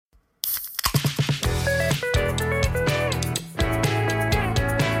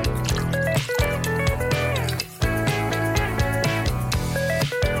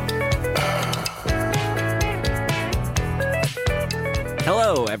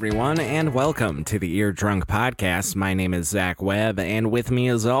everyone, and welcome to the Ear Drunk Podcast. My name is Zach Webb, and with me,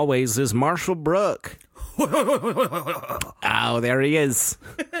 as always, is Marshall Brook. Oh, there he is.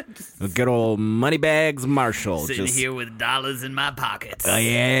 Good old Moneybags Marshall. Sitting here with dollars in my pockets. Oh,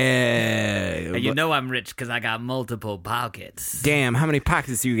 yeah. And you know I'm rich because I got multiple pockets. Damn, how many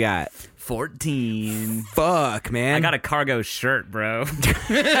pockets you got? 14. Fuck, man. I got a cargo shirt, bro.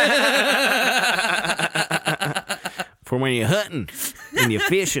 For when you're hunting and you're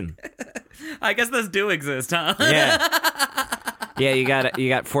fishing. I guess those do exist, huh? Yeah, you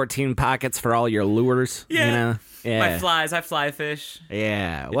got 14 pockets for all your lures. Yeah. You know? Yeah. My flies, I fly fish.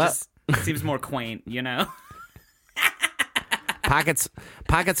 Yeah. It just seems more quaint, you know? Pockets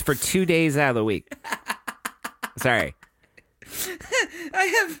for 2 days out of the week. Sorry.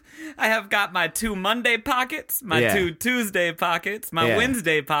 I have got my 2 Monday pockets, my 2 Tuesday pockets, my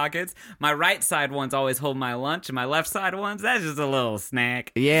Wednesday pockets. My right side ones always hold my lunch, and my left side ones, that's just a little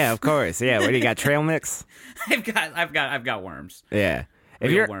snack. Yeah, of course. Yeah. What do you got? Trail mix? I've got worms. Yeah.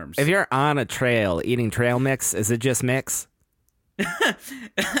 If you're on a trail eating trail mix, is it just mix?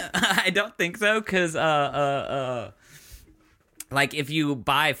 I don't think so, because like if you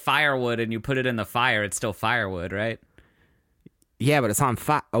buy firewood and you put it in the fire, it's still firewood, right? Yeah, but it's on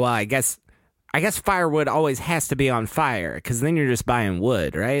fire. Well, I guess firewood always has to be on fire, because then you're just buying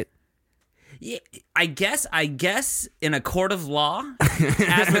wood, right? Yeah, I guess in a court of law,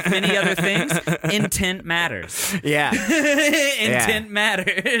 as with many other things, intent matters. Yeah. Intent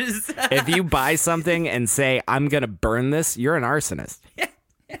matters. If you buy something and say, I'm going to burn this, you're an arsonist.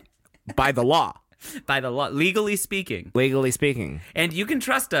 By the law. By the law, legally speaking. Legally speaking. And you can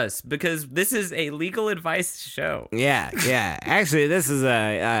trust us, because this is a legal advice show. Yeah. Actually, this is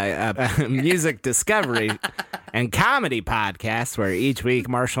a music discovery and comedy podcast where each week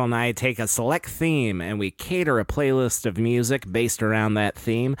Marshall and I take a select theme and we cater a playlist of music based around that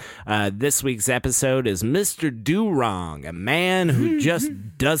theme. This week's episode is Mr. Do Wrong, a man who just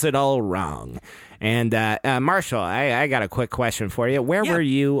does it all wrong. And Marshall, I got a quick question for you. Where were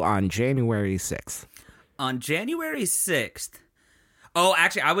you on January 6th? On January 6th? Oh,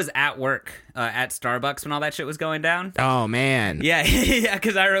 actually, I was at work at Starbucks when all that shit was going down. Oh, man. Yeah,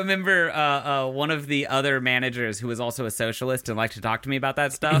 because I remember one of the other managers who was also a socialist and liked to talk to me about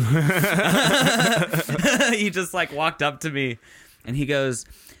that stuff. He just, walked up to me, and he goes,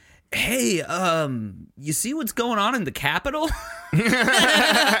 hey, you see what's going on in the Capitol?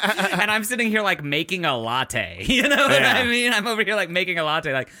 And I'm sitting here making a latte. You know what I mean? I'm over here making a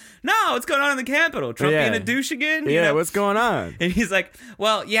latte. No, what's going on in the Capitol? Trump being a douche again? You know? What's going on? And he's like,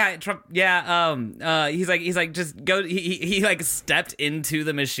 well, yeah, Trump, he's like, just go. He stepped into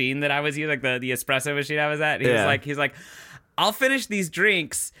the machine that I was using, the espresso machine I was at. He's like, I'll finish these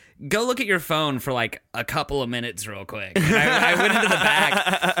drinks. Go look at your phone for a couple of minutes real quick. And I went into the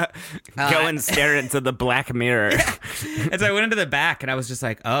back. Go and stare into the black mirror. And so I went into the back and I was just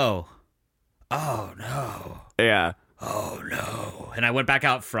like, oh no. Yeah. Oh no. And I went back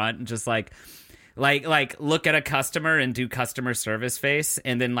out front and just look at a customer and do customer service face,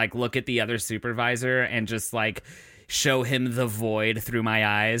 and then look at the other supervisor and just show him the void through my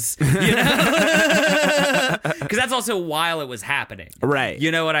eyes, you know? Because that's also while it was happening. Right.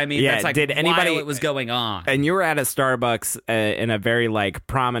 You know what I mean? Yeah. That's Did anybody, while it was going on. And you were at a Starbucks in a very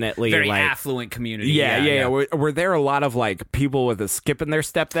prominently very affluent community. Yeah. Were there a lot of people with a skip in their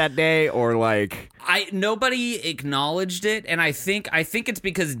step that day, or nobody acknowledged it, and I think it's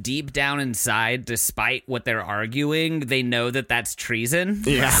because deep down inside, despite what they're arguing, they know that that's treason.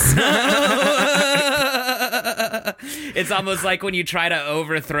 Yeah. It's almost like when you try to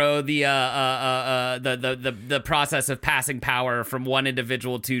overthrow the process of passing power from one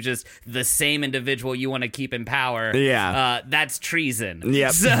individual to just the same individual you want to keep in power. Yeah. That's treason.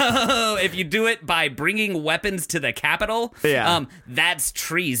 Yep. So if you do it by bringing weapons to the Capitol, that's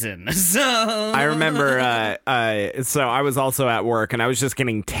treason. So I remember, so I was also at work, and I was just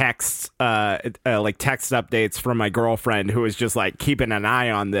getting texts, text updates from my girlfriend, who was just keeping an eye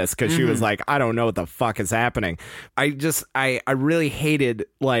on this, because she was I don't know what the fuck is happening. I really hated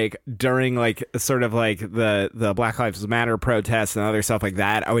during sort of the Black Lives Matter protests and other stuff like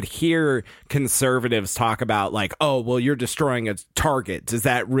that, I would hear conservatives talk about oh, well, you're destroying a target. Does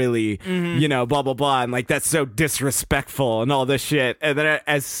that really, blah, blah, blah. And that's so disrespectful and all this shit. And then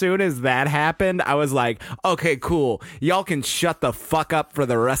as soon as that happened, I was like, okay, cool. Y'all can shut the fuck up for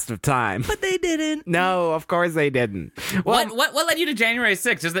the rest of time. But they didn't. No, of course they didn't. Well, what led you to January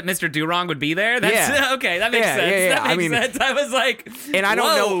 6th? Just that Mr. Do Wrong would be there? That's, yeah. Okay, that makes sense. that I makes mean, sense. I was like, and I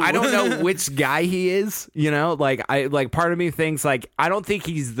don't whoa. know which guy he is, like part of me thinks like I don't think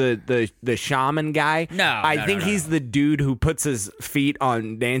he's the shaman guy. No, I think he's the dude who puts his feet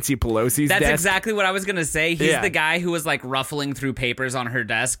on Nancy Pelosi's That's desk. exactly what I was gonna say. He's Yeah. the guy who was like ruffling through papers on her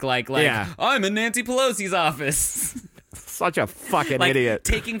desk, like Yeah. I'm in Nancy Pelosi's office. Such a fucking Like idiot.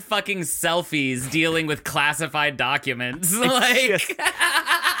 taking fucking selfies, dealing with classified documents. Like, Just-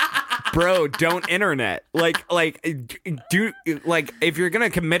 bro, don't internet. Like do like if you're gonna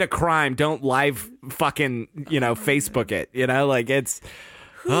commit a crime, don't live fucking Facebook it. Like it's.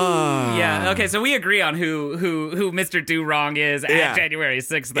 yeah. Okay, so we agree on who Mr. Do Wrong is Yeah. at January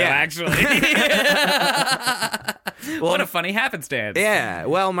 6th, though. Yeah. Actually, what a funny happenstance. Yeah,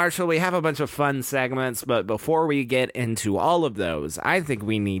 well, Marshall, we have a bunch of fun segments, but before we get into all of those, I think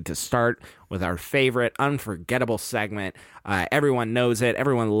we need to start with our favorite, unforgettable segment. Everyone knows it,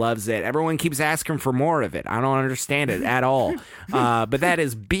 everyone loves it, everyone keeps asking for more of it. I don't understand it at all. But that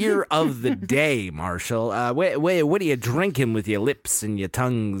is Beer of the Day, Marshall. What are you drinking with your lips and your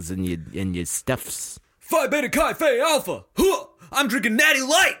tongues and your stuffs? Phi Beta Chi Phi Alpha. Huh. I'm drinking Natty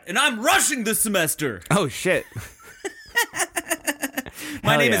Light, and I'm rushing this semester. Oh, shit.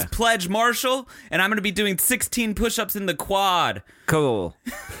 My Hell name yeah. is Pledge Marshall, and I'm going to be doing 16 push-ups in the quad. Cool.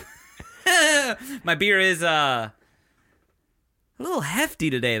 My beer is a little hefty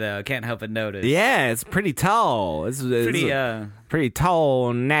today, though. Can't help but notice. Yeah, it's pretty tall. It's Pretty, a pretty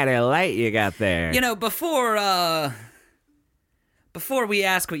tall natty light you got there. Before we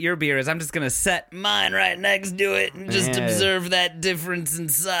ask what your beer is, I'm just going to set mine right next to it and just Yeah. observe that difference in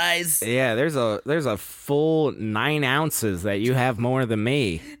size. Yeah, there's a full 9 ounces that you have more than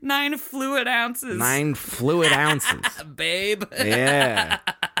me. 9 fluid ounces. 9 fluid ounces. Babe. Yeah.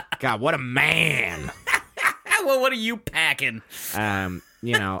 God, what a man. Well, what are you packing? I'm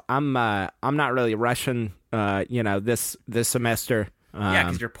not really rushing. This semester. Yeah,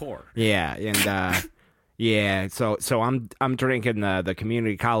 because you're poor. Yeah, and yeah, so I'm drinking the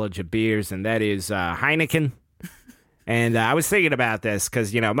Community College of beers, and that is Heineken. And I was thinking about this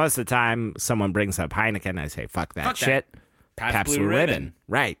because most of the time someone brings up Heineken, I say fuck that Fuck that. shit. Pabst Blue Ribbon.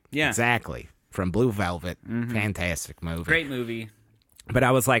 Right? Yeah. exactly. From Blue Velvet, fantastic movie. Great movie. But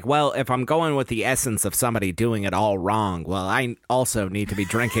I was like, well, if I'm going with the essence of somebody doing it all wrong, well, I also need to be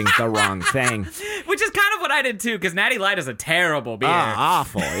drinking the wrong thing. Which is kind of what I did too, because Natty Light is a terrible beer. Oh,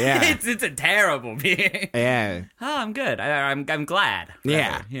 awful, yeah. it's a terrible beer. Yeah. Oh, I'm good. I'm glad.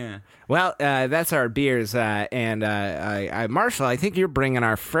 Yeah. Yeah. Well, that's our beers. And Marshall, I think you're bringing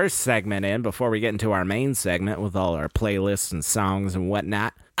our first segment in before we get into our main segment with all our playlists and songs and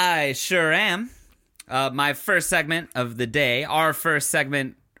whatnot. I sure am. My first segment of the day, our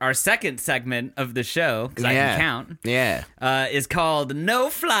second segment of the show, because I can count, is called No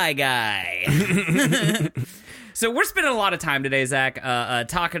Fly Guy. So we're spending a lot of time today, Zach,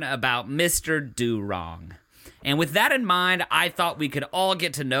 talking about Mr. Do Wrong. And with that in mind, I thought we could all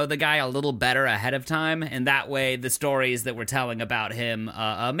get to know the guy a little better ahead of time, and that way the stories that we're telling about him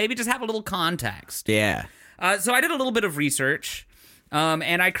maybe just have a little context. Yeah. So I did a little bit of research.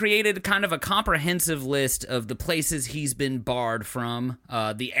 And I created kind of a comprehensive list of the places he's been barred from,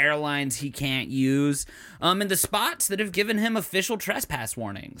 the airlines he can't use, and the spots that have given him official trespass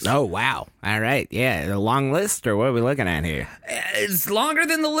warnings. Oh, wow. All right. Yeah. A long list, or what are we looking at here? It's longer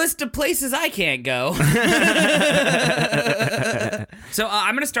than the list of places I can't go. So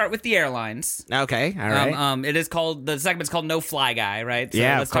I'm going to start with the airlines. Okay. All right. The segment's called No Fly Guy, right? So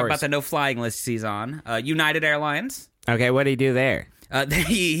Yeah, let's of talk course. about the no flying list he's on. United Airlines. Okay. What do you do there?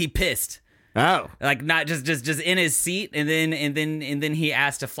 He pissed. Oh. Like not just in his seat, and then he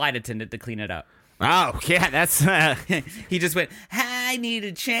asked a flight attendant to clean it up. Oh, yeah. That's. He just went, "I need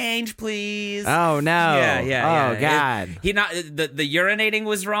a change, please." Oh, no. Yeah. Oh, God. The urinating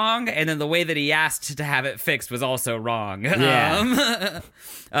was wrong, and then the way that he asked to have it fixed was also wrong. Yeah.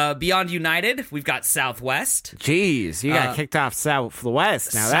 Beyond United, we've got Southwest. Jeez, you got kicked off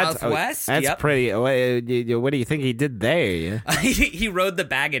Southwest. Now Southwest? That's Yep. pretty. What do you think he did there? He rode the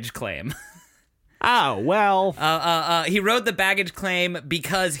baggage claim. Oh, well. He rode the baggage claim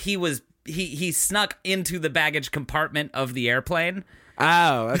because he snuck into the baggage compartment of the airplane.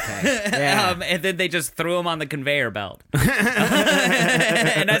 Oh, okay. Yeah. And then they just threw him on the conveyor belt.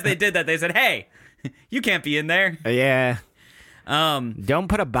 And as they did that, they said, "Hey, you can't be in there." Yeah. Don't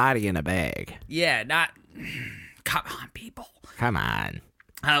put a body in a bag. Yeah, come on, people. Come on.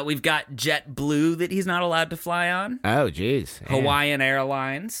 We've got JetBlue that he's not allowed to fly on. Oh, jeez. Yeah. Hawaiian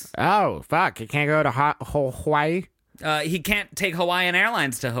Airlines. Oh, fuck. You can't go to Hawaii? He can't take Hawaiian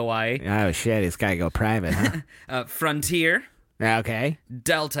Airlines to Hawaii. Oh, shit. He's got to go private, huh? Frontier. Okay.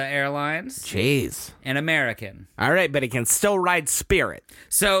 Delta Airlines, Jeez. and American. All right, but he can still ride Spirit.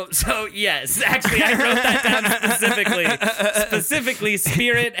 So yes, actually, I wrote that down specifically. Specifically,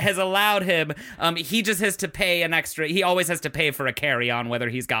 Spirit has allowed him. He just has to pay an extra. He always has to pay for a carry-on, whether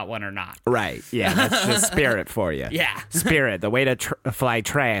he's got one or not. Right. Yeah, that's just Spirit for you. Yeah. Spirit, the way to fly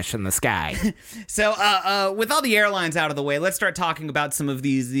trash in the sky. So, with all the airlines out of the way, let's start talking about some of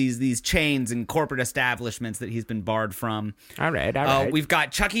these chains and corporate establishments that he's been barred from. All right. We've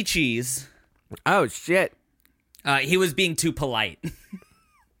got Chuck E. Cheese. Oh, shit. He was being too polite.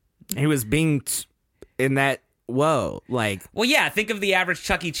 He was being in that, whoa, like... Well, yeah, think of the average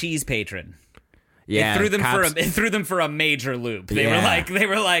Chuck E. Cheese patron. Yeah, it threw them for a major loop. They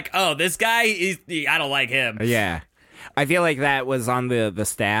were like, oh, this guy I don't like him. Yeah. I feel like that was on the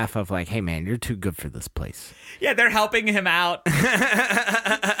staff of like, hey man, you're too good for this place. Yeah, they're helping him out. The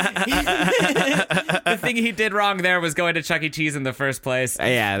thing he did wrong there was going to Chuck E. Cheese in the first place.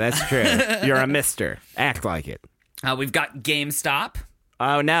 Yeah, that's true. You're a mister. Act like it. We've got GameStop.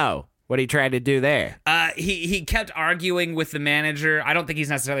 Oh no. What he tried to do there? He kept arguing with the manager. I don't think he's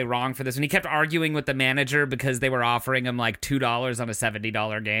necessarily wrong for this one. He kept arguing with the manager because they were offering him like $2 on a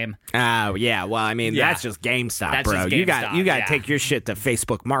 $70 game. Oh yeah, well I mean that's just GameStop, that's bro. Just You GameStop, got to take your shit to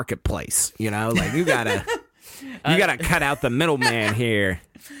Facebook Marketplace. You know, like you gotta cut out the middleman here.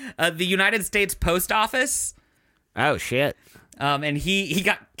 The United States Post Office. Oh shit. And he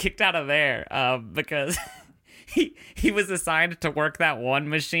got kicked out of there because. He was assigned to work that one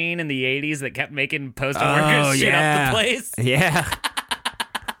machine in the 80s that kept making postal workers shit up the place. Yeah.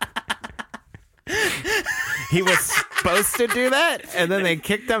 He was supposed to do that, and then they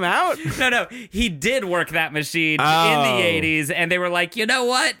kicked him out? No. He did work that machine in the 80s, and they were like, you know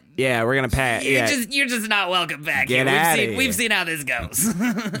what? Yeah, we're going to pay. You're just not welcome back Get here. out of here. We've seen how this goes.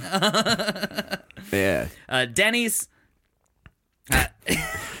 Yeah. Denny's.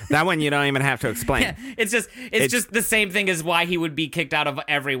 That one you don't even have to explain. Yeah, it's just the same thing as why he would be kicked out of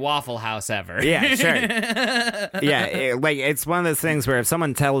every Waffle House ever. Yeah, sure. Yeah, it's one of those things where if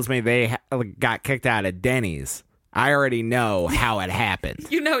someone tells me they got kicked out of Denny's, I already know how it happened.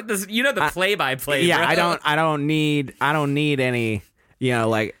 You know the play-by-play. Yeah, bro. I don't need any. You know,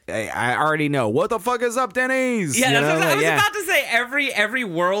 like I already know what the fuck is up, Denny's. Yeah, that's what I was about to say. Every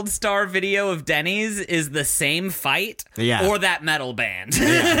World Star video of Denny's is the same fight, or that metal band.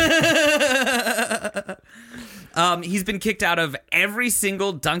 Yeah. He's been kicked out of every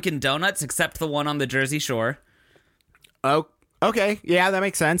single Dunkin' Donuts except the one on the Jersey Shore. Oh, okay, yeah, that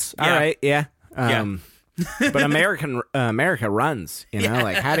makes sense. All right, yeah. But America runs, you know.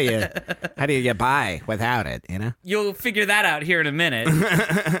 Like how do you get by without it? You know, you'll figure that out here in a minute.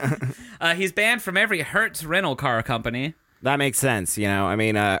 He's banned from every Hertz rental car company. That makes sense. You know, I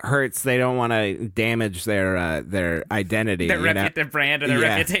mean, Hertz, they don't want to damage their identity, their brand or their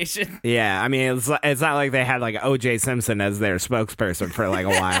reputation. Yeah, I mean, it's not like they had like O.J. Simpson as their spokesperson for like a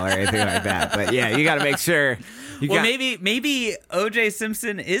while or anything like that. But yeah, you got to make sure. Maybe O.J.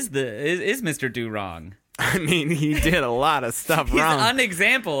 Simpson is Mr. Do Wrong. I mean, he did a lot of stuff wrong. He's an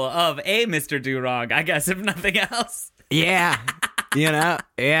example of a Mr. Do Wrong, I guess, if nothing else. Yeah. You know?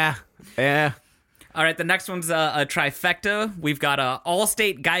 Yeah. All right, the next one's a trifecta. We've got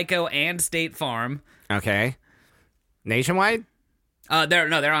Allstate, Geico, and State Farm. Okay. Nationwide?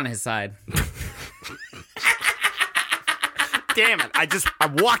 They're on his side. Damn it. I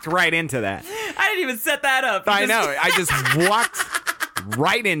walked right into that. I didn't even set that up. I know. I just walked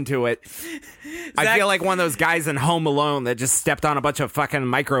right into it. I feel like one of those guys in Home Alone that just stepped on a bunch of fucking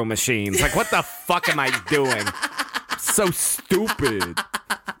micro machines. Like, what the fuck am I doing? So stupid.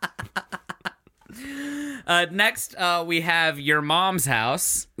 Next, we have Your Mom's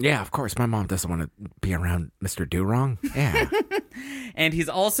House. Yeah, of course. My mom doesn't want to be around Mr. Do-Wrong. Yeah. And he's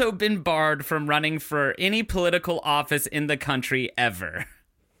also been barred from running for any political office in the country ever.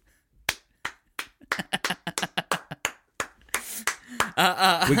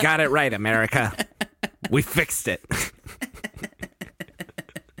 We got it right, America. We fixed it.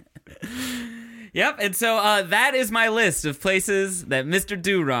 Yep, and so that is my list of places that Mr.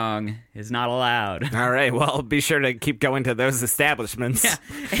 Do-Wrong is not allowed. All right, well, be sure to keep going to those establishments. Yeah,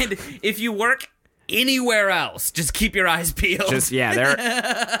 and if you work anywhere else, just keep your eyes peeled. He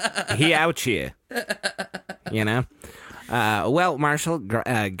out you. You know? Well, Marshall,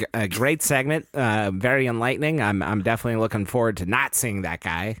 a great segment, very enlightening. I'm definitely looking forward to not seeing that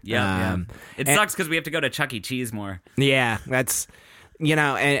guy. Yeah. It sucks because we have to go to Chuck E. Cheese more. Yeah, that's, you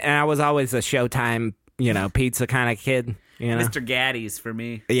know, and I was always a Showtime, you know, pizza kind of kid. You know? Mr. Gaddy's for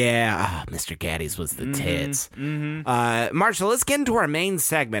me. Yeah, Mr. Gaddy's was the tits. Marshall, let's get into our main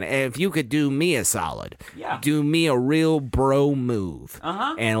segment. If you could do me a solid, do me a real bro move,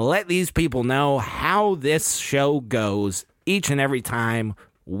 and let these people know how this show goes each and every time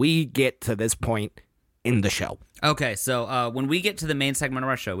we get to this point in the show. Okay, so when we get to the main segment of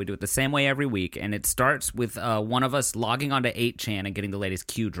our show, we do it the same way every week, and it starts with one of us logging onto 8chan and getting the latest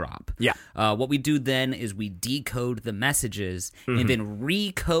Q drop. Yeah. What we do then is we decode the messages and then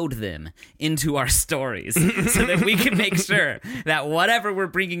recode them into our stories so that we can make sure that whatever we're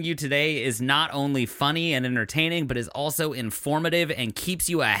bringing you today is not only funny and entertaining, but is also informative and keeps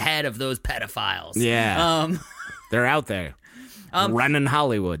you ahead of those pedophiles. Yeah. They're out there. Running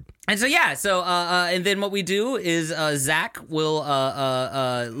Hollywood. And so, and then what we do is Zach will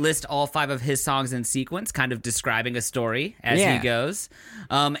list all 5 of his songs in sequence, kind of describing a story as he goes.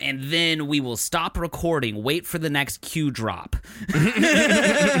 And then we will stop recording, wait for the next cue drop.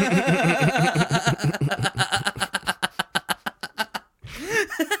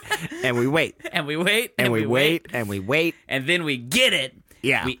 And we wait. And we wait. And we wait. And we wait. And then we get it.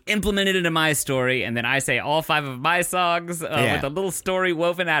 Yeah. We implement it into my story, and then I say all 5 of my songs with a little story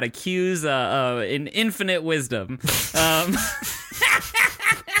woven out of cues in infinite wisdom.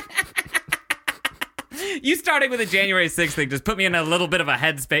 You starting with a January 6th thing just put me in a little bit of a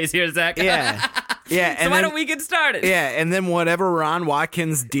headspace here, Zach. Yeah. Yeah. So why don't we get started? Yeah, and then whatever Ron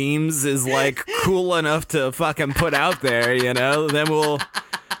Watkins deems is, like, cool enough to fucking put out there, you know, then we'll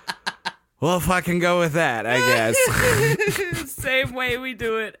fucking go with that, I guess. Same way we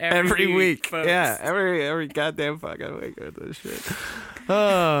do it every week. Folks. Yeah, every goddamn fucking week with this shit.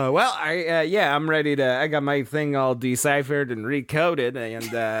 Oh, well, I'm ready to. I got my thing all deciphered and recoded,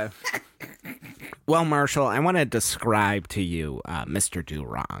 and well, Marshall, I want to describe to you Mr. Do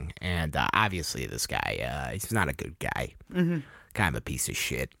Wrong, and obviously this guy, he's not a good guy. Mm-hmm. Kind of a piece of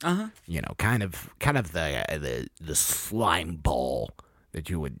shit. You know, kind of the slime ball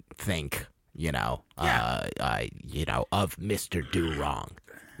that you would think, you know, of Mr. Do Wrong.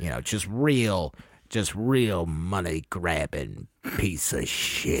 You know, just real money grabbing piece of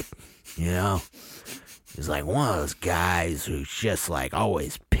shit. You know, he's like one of those guys who's just like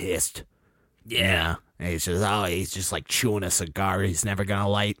always pissed. Yeah, you know? And he's just like chewing a cigar he's never gonna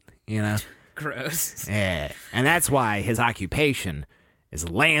light. You know, gross. Yeah, and that's why his occupation is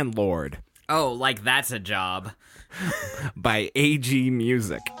landlord. Oh, like that's a job. By AG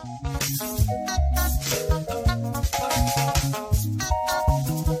Music.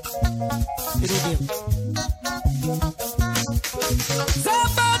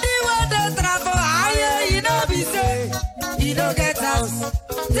 Somebody want to travel higher, you know, be say, you don't get house.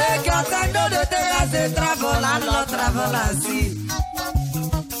 Take your time, no, the thing I say, travel and not travel and see.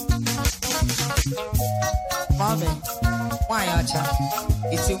 Mommy, why are you?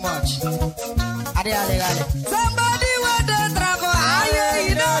 It's too much. Somebody want to travel higher,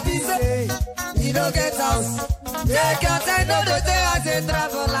 you know, be say, you don't get house. Take your time, no, the thing I say,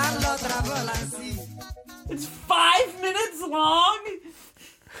 travel and not travel and see. It's 5 minutes long?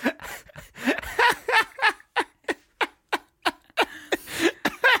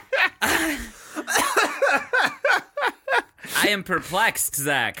 I am perplexed,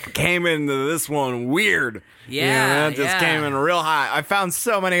 Zach. Came into this one weird. Yeah, you know, just came in real high. I found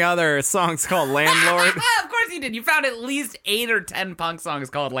so many other songs called Landlord. Of course you did. You found at least 8 or 10 punk songs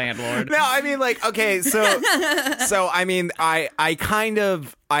called Landlord. No, I mean, like, okay, so I mean, I kind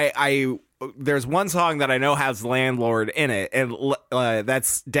of there's one song that I know has Landlord in it, and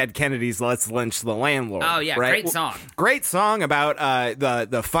that's Dead Kennedy's Let's Lynch the Landlord. Oh, yeah, right? great song. Great song about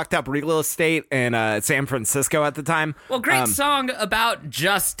the fucked up real estate in San Francisco at the time. Well, great song about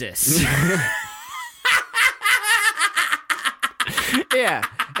justice. Yeah.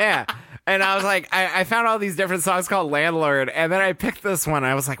 And I was like, I found all these different songs called Landlord, and then I picked this one.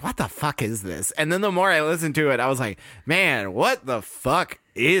 I was like, what the fuck is this? And then the more I listened to it, I was like, man, what the fuck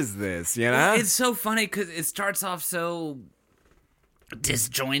is this? You know? It's so funny because it starts off so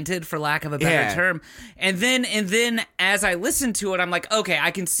disjointed, for lack of a better term. And then as I listen to it, I'm like, okay,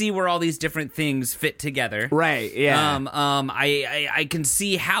 I can see where all these different things fit together. Right, yeah. I can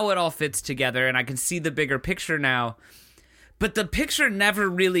see how it all fits together, and I can see the bigger picture now. But the picture never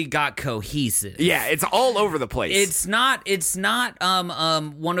really got cohesive. Yeah, it's all over the place. It's not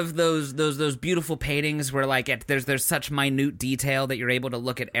one of those beautiful paintings where like there's such minute detail that you're able to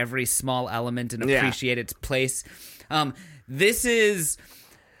look at every small element and appreciate its place. This is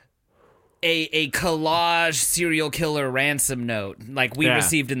a collage serial killer ransom note like we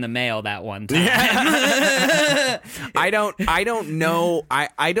received in the mail that one time. I don't know.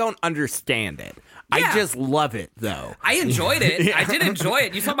 I don't understand it. Yeah. I just love it, though. I enjoyed it. I did enjoy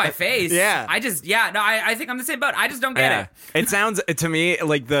it. You saw my face. Yeah. I think I'm the same boat. I just don't get it. It sounds to me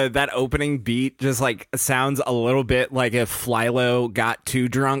like that opening beat just like sounds a little bit like if Flylo got too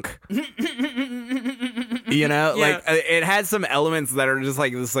drunk. You know, like it has some elements that are just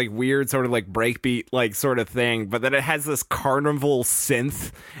like this like weird sort of like breakbeat like sort of thing, but then it has this carnival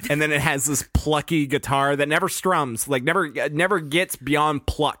synth, and then it has this plucky guitar that never strums, like never gets beyond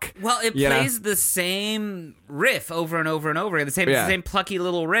pluck. Well, it plays the same riff over and over and over again, the same plucky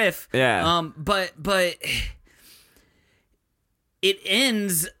little riff. Yeah. But it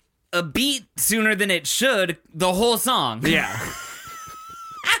ends a beat sooner than it should the whole song. Yeah.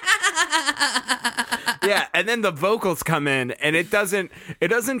 Yeah, and then the vocals come in, and it doesn't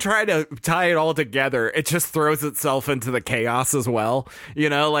try to tie it all together. It just throws itself into the chaos as well. You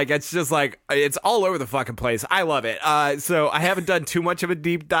know, like it's just like it's all over the fucking place. I love it. So I haven't done too much of a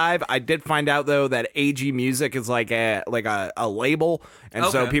deep dive. I did find out though that AG Music is like a label, and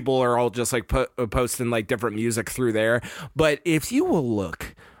so people are all just like posting like different music through there. But if you will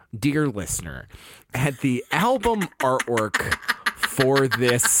look, dear listener, at the album artwork for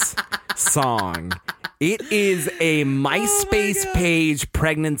this song, it is a MySpace page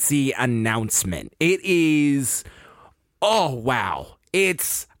pregnancy announcement. It is, oh wow.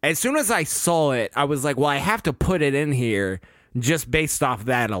 It's, as soon as I saw it, I was like, well, I have to put it in here just based off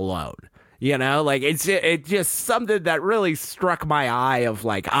that alone. You know, like it's just something that really struck my eye of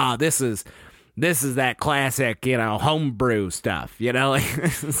like, this is that classic, you know, homebrew stuff, you know?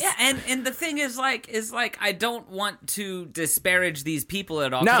 Yeah, and the thing is like I don't want to disparage these people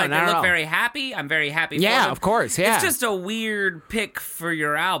at all. No, like, not they at look all. very happy. I'm very happy for Yeah, them. of course, yeah. It's just a weird pick for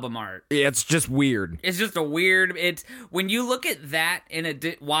your album art. It's just weird. It's just a weird. It's when you look at that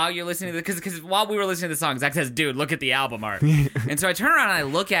while you're listening to because while we were listening to the song, Zach says, "Dude, look at the album art." And so I turn around and I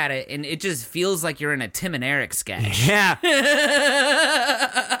look at it, and it just feels like you're in a Tim and Eric sketch. Yeah.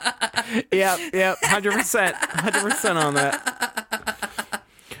 Yep, 100% on that.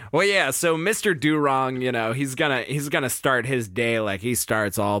 Well, yeah, so Mr. Do-Wrong, you know, he's gonna start his day like he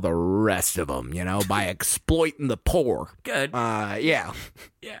starts all the rest of them, you know, by exploiting the poor. Good. Yeah.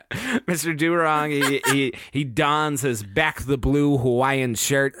 Yeah. Mr. Do-Wrong, he dons his back the blue Hawaiian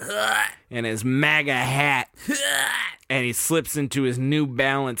shirt and his MAGA hat, and he slips into his New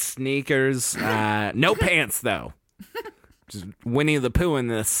Balance sneakers. No pants, though. Just Winnie the Pooh in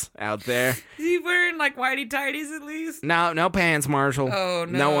this out there. Is he wearing like whitey tighties at least? No pants, Marshall. Oh,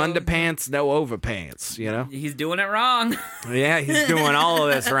 no. No underpants, no overpants, you know? He's doing it wrong. Yeah, he's doing all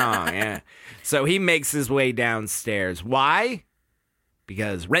of this wrong, yeah. So he makes his way downstairs. Why?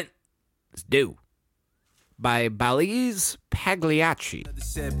 Because rent is due. By Baliz Pagliacci.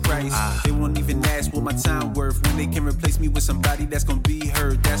 Set price. They won't even ask what my time worth when they can replace me with somebody that's gonna be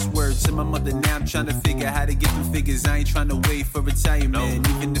heard. That's word to my mother. Now I'm trying to figure how to get them figures. I ain't trying to wait for retirement.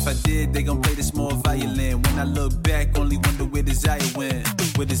 Even if I did, they gon' play this more violin. When I look back, only wonder where desire went.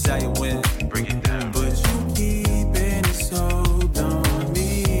 Where desire went. Bring it down. But you keeping it so on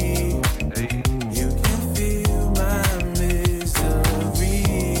me. You can feel my misery.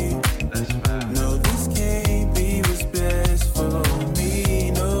 That's fine. No, this can't be what's best for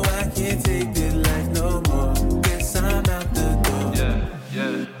me. No, I can't take this life no more. Guess I'm out the door.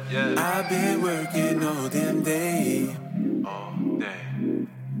 Yeah. I've been working all damn day. All day.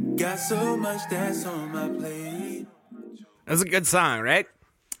 Got so much that's on my plate. That's a good song, right?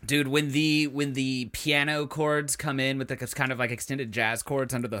 Dude, when the piano chords come in with this kind of like extended jazz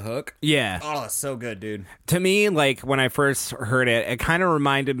chords under the hook. Yeah. Oh, it's so good, dude. To me, like when I first heard it, it kind of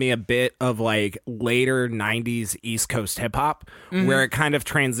reminded me a bit of like later 90s East Coast hip hop, where it kind of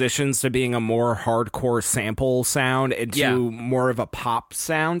transitions to being a more hardcore sample sound into more of a pop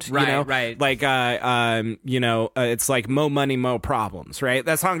sound. Right, you know? right. Like, it's like Mo Money, Mo Problems, right?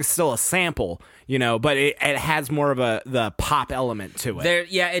 That song is still a sample, you know, but it has more of the pop element to it.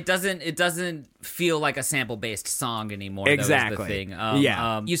 It doesn't feel like a sample based song anymore. Exactly. That was the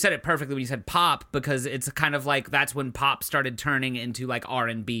thing. You said it perfectly when you said pop, because it's kind of like that's when pop started turning into like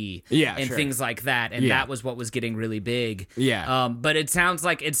R&B, and sure. things like that, and that was what was getting really big. Yeah. But it sounds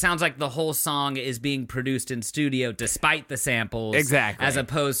like the whole song is being produced in studio despite the samples, Exactly. as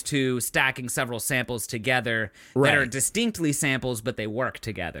opposed to stacking several samples together Right. that are distinctly samples, but they work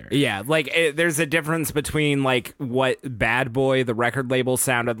together. Yeah, like there's a difference between like what Bad Boy, the record label,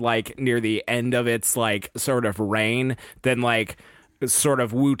 sounded like near the end of its like sort of reign than like sort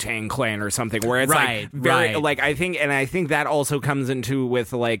of Wu-Tang Clan or something, where it's like very like I think that also comes into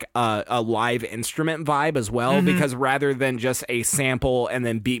with like a live instrument vibe as well, because rather than just a sample and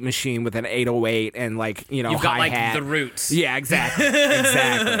then beat machine with an 808 and like you've got hi-hat, like the roots. yeah, exactly.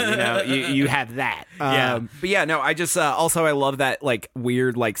 You have that. But yeah, no, I just also I love that like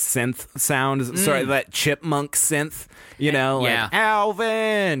weird like synth sound, sorry, that chipmunk synth, like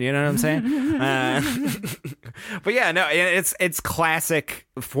Alvin, you know what I'm saying? But yeah, no, it's classic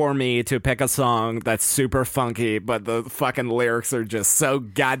for me to pick a song that's super funky, but the fucking lyrics are just so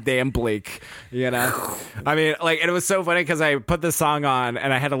goddamn bleak, I mean, like, it was so funny because I put this song on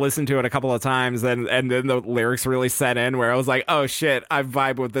and I had to listen to it a couple of times, and then the lyrics really set in where I was like, oh shit, I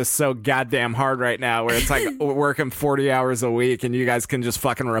vibe with this so goddamn hard right now, where it's like working 40 hours a week and you guys can just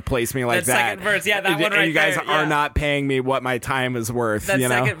fucking replace me like that. Second verse, that one right there. And you guys are not paying me what my time is worth. That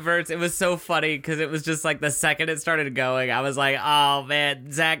second verse, it was so funny because it was just like the second it started going, I was like, oh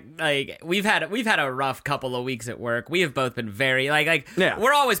man, Zach, like we've had a rough couple of weeks at work. We have both been very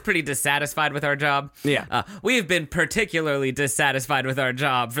we're always pretty dissatisfied with our job. Yeah, we have been particularly dissatisfied with our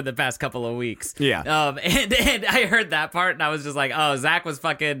job for the past couple of weeks. Yeah, and I heard that part and I was just like, oh, Zach was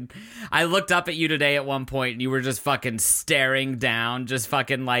fucking. I looked up at you today at one point and you were just fucking staring down, just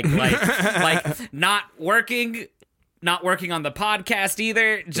fucking like not working. Not working on the podcast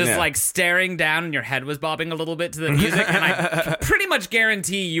either, just like staring down, and your head was bobbing a little bit to the music, and I pretty much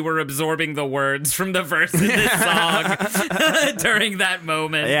guarantee you were absorbing the words from the verse of this song during that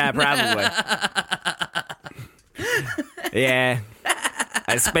moment. Yeah, probably. Yeah.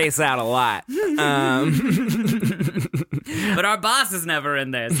 I space out a lot. But our boss is never in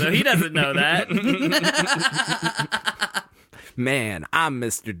there, so he doesn't know that. Man, I'm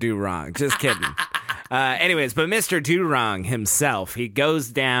Mr. Do-Wrong. Just kidding. Anyways, but Mr. Do-Wrong himself, he goes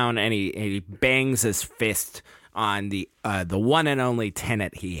down and he bangs his fist on the one and only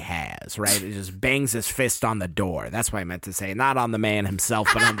tenant he has, right? He just bangs his fist on the door. That's what I meant to say. Not on the man himself,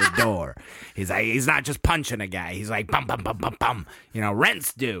 but on the door. He's like, he's not just punching a guy. He's like, bum, bum, bum, bum, bum.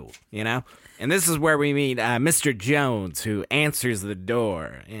 Rent's due, And this is where we meet Mr. Jones, who answers the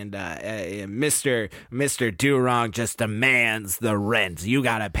door. And Mr. Do-Wrong just demands the rent. You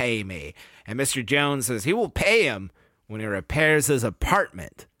gotta pay me. And Mr. Jones says he will pay him when he repairs his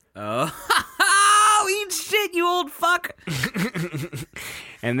apartment. Oh, eat shit, you old fuck.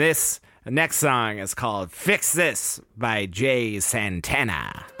 And this next song is called Fix This by Jay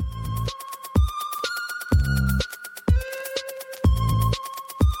Santana.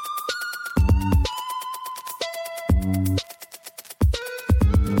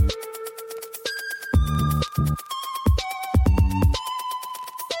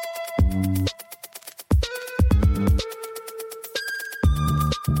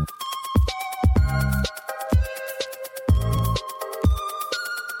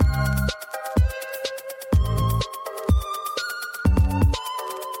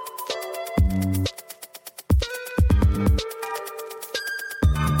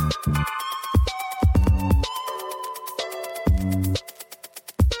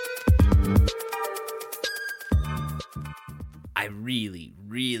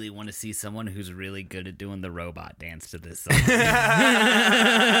 Really want to see someone who's really good at doing the robot dance to this song.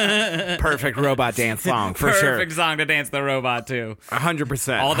 Perfect robot dance song, for sure. Perfect song to dance the robot to.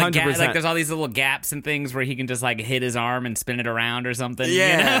 100%. All the there's all these little gaps and things where he can just hit his arm and spin it around or something.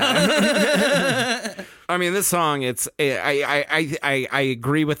 Yeah. I mean, this song, I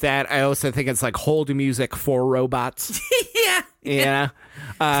agree with that. I also think it's like hold music for robots. Yeah. Yeah.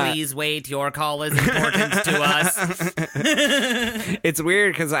 Please wait, your call is important to us. It's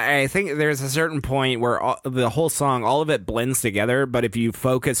weird because I think there's a certain point where the whole song, all of it blends together, but if you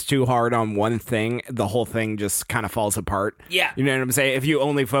focus too hard on one thing, the whole thing just kind of falls apart. Yeah. You know what I'm saying? If you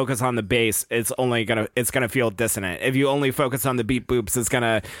only focus on the bass, it's gonna feel dissonant. If you only focus on the beat boops, it's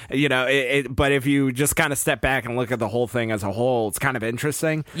gonna, but if you just kind of step back and look at the whole thing as a whole, it's kind of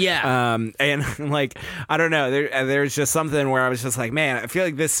interesting. Yeah. And like, I don't know, there's just something where I was just like, man, I feel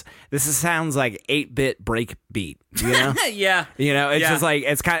like this sounds like 8-bit break beat, Yeah. It's just like,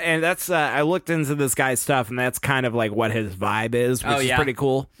 it's kind of, and that's, I looked into this guy's stuff, and that's kind of like what his vibe is, which is pretty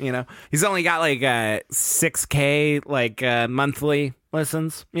cool. He's only got like $6K monthly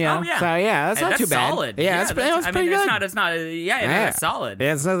listens. Yeah. Oh, yeah. So yeah, that's not too bad. Solid. Yeah, it's pretty good. It's not. That's solid.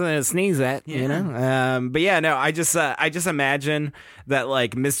 Yeah, it's nothing to sneeze at, you know. But yeah, no, I just imagine that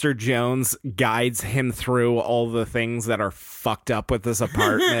like Mr. Jones guides him through all the things that are fucked up with this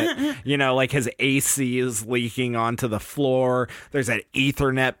apartment. You know, like his AC is leaking onto the floor. There's an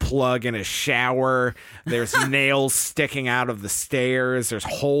Ethernet plug in his shower. There's nails sticking out of the stairs. There's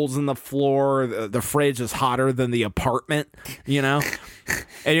holes in the floor. The fridge is hotter than the apartment, you know.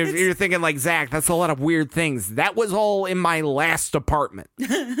 And you're thinking like, Zach, that's a lot of weird things. That was all in my last apartment.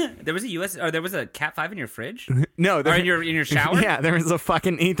 There was a Cat 5 in your fridge? No, or in your shower? Yeah, there was a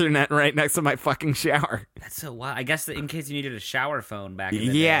fucking Ethernet right next to my fucking shower. That's so wild. I guess that in case you needed a shower phone back in the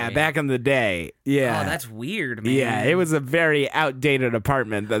day. Yeah, back in the day. Yeah. Oh, that's weird, man. Yeah, it was a very outdated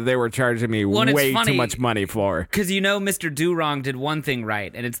apartment that they were charging me way too much money for. Because you know Mr. Do-Wrong did one thing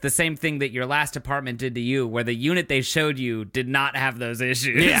right, and it's the same thing that your last apartment did to you, where the unit they showed you did not have those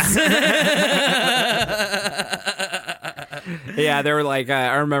issues. Yeah. Yeah, they were like,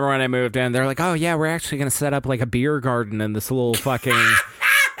 I remember when I moved in, they're like, oh yeah, we're actually going to set up like a beer garden in this little fucking...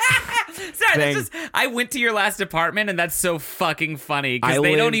 Sorry, I went to your last apartment, and that's so fucking funny, because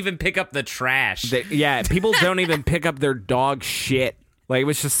they don't even pick up the trash. Yeah, people don't even pick up their dog shit. Like, it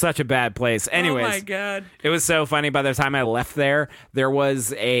was just such a bad place. Anyways, oh my God. It was so funny. By the time I left there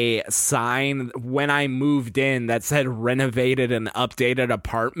was a sign when I moved in that said renovated and updated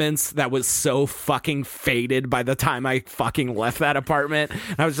apartments that was so fucking faded by the time I fucking left that apartment.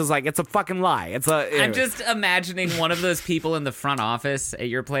 And I was just like, it's a fucking lie. I'm just imagining one of those people in the front office at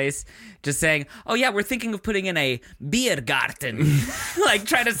your place just saying, oh yeah, we're thinking of putting in a beer garden. Like,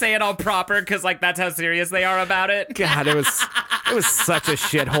 trying to say it all proper because like that's how serious they are about it. God, it was such a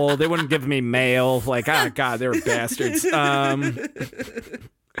shithole. They wouldn't give me mail. Like, oh God, they were bastards.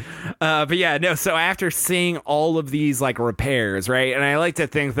 But yeah, no, so after seeing all of these like repairs, right, and I like to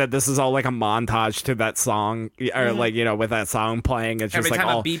think that this is all like a montage to that song, or like, you know, with that song playing, it's just every like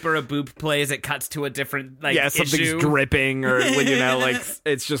time all... a beep or a boop plays, it cuts to a different like something's issue. Dripping, or you know, like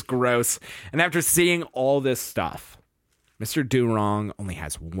it's just gross. And after seeing all this stuff, Mr. Do-Wrong only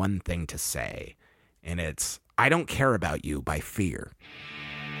has one thing to say, and it's, I Don't Care About You by Fear.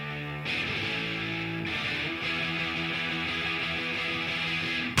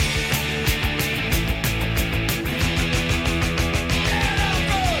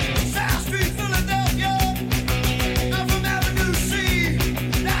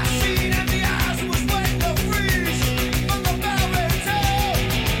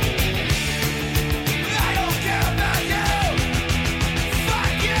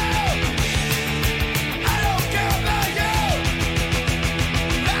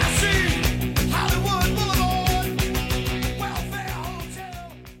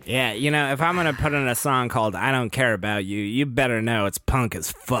 Yeah, you know, if I'm going to put in a song called I Don't Care About You, you better know it's punk as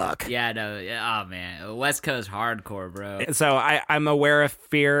fuck. Yeah, no, oh man, West Coast hardcore, bro. So I'm aware of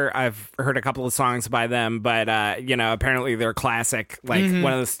Fear. I've heard a couple of songs by them, but, you know, apparently they're classic, like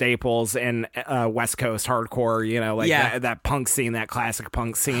one of the staples in West Coast hardcore, you know, like that punk scene, that classic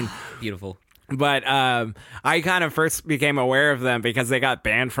punk scene. Beautiful. But I kind of first became aware of them because they got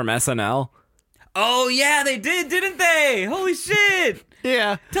banned from SNL. Oh, yeah, they did, didn't they? Holy shit.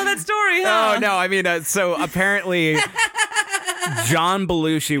 Yeah. Tell that story, huh? Oh, no, I mean, so apparently John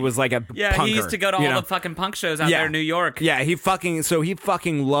Belushi was like a punker. He used to go to all the fucking punk shows out there in New York. Yeah, he fucking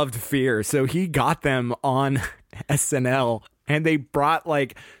loved Fear, so he got them on SNL, and they brought,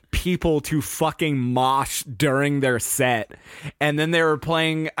 like, people to fucking mosh during their set. And then they were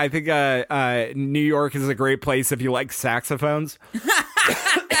playing, I think New York is a great place if you like saxophones.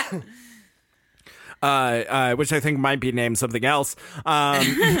 Which I think might be named something else. I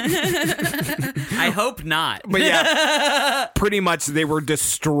hope not. But yeah, pretty much they were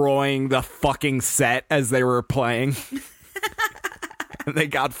destroying the fucking set as they were playing. And they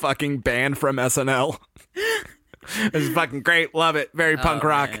got fucking banned from SNL. It's fucking great. Love it. Very punk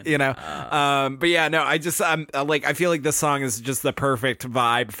rock, man. You know. But yeah, no, I just, I feel like this song is just the perfect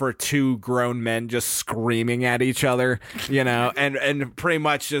vibe for two grown men just screaming at each other, you know, and pretty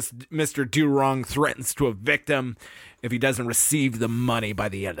much just Mr. Do-Wrong threatens to evict him if he doesn't receive the money by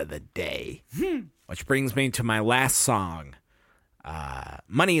the end of the day. Which brings me to my last song,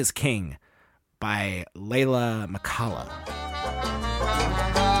 Money is King by Layla McCalla.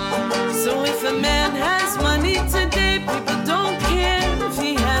 So if a man has money today, people don't care if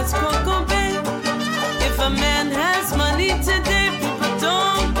he has Coco Bay. If a man has money today, people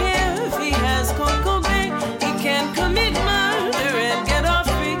don't care if he has Coco Bay. He can commit murder and get off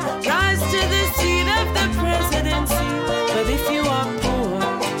free, rise to the seat of the presidency. But if you are poor,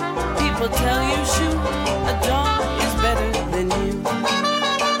 people tell you, shoot, a dog is better than you.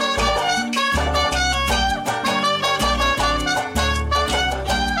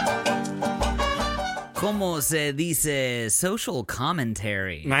 dice social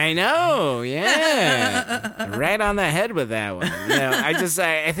commentary. I know, yeah. Right on the head with that one.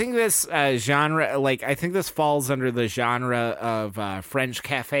 I think this genre, like, I think this falls under the genre of French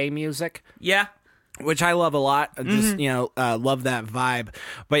cafe music. Yeah. Which I love a lot. Just, love that vibe.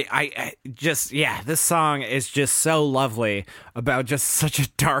 But I just, this song is just so lovely about just such a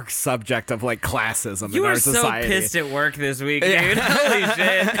dark subject of, like, classism You in our were society. so pissed at work this week, dude. Holy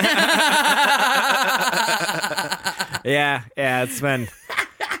shit. Yeah, it's been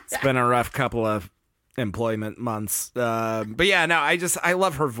a rough couple of employment months. But yeah, no, I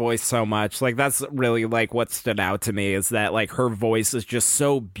love her voice so much. Like, that's really, like, what stood out to me is that, like, her voice is just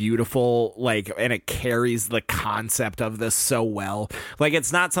so beautiful, like, and it carries the concept of this so well. Like,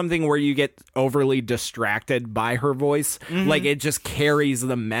 it's not something where you get overly distracted by her voice. Like, it just carries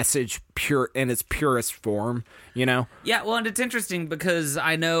the message pure in its purest form, you know? Yeah, well, and it's interesting because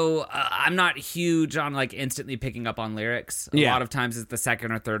I know I'm not huge on, like, instantly picking up on lyrics. A lot of times it's the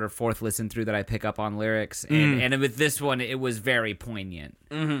second or third or fourth listen through that I pick up on lyrics. And with this one, it was very poignant.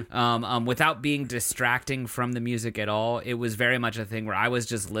 Without being distracting from the music at all, it was very much a thing where I was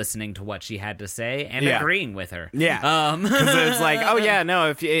just listening to what she had to say and agreeing with her. Yeah. Because it's like, oh, yeah, no,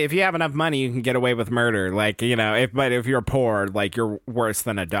 if you have enough money, you can get away with murder. Like, you know, but if you're poor, like, you're worse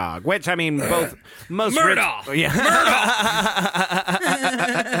than a dog. Which, I mean, most Murdoch! rich...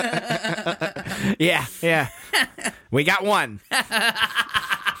 Yeah. Yeah. We got one.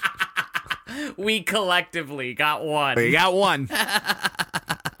 We collectively got one. We got one.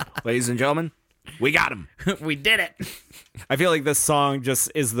 Ladies and gentlemen, we got him. We did it. I feel like this song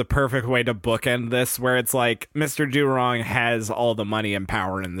just is the perfect way to bookend this, where it's like Mr. Durong has all the money and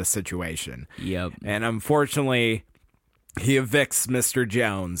power in this situation. Yep. And unfortunately, he evicts Mr.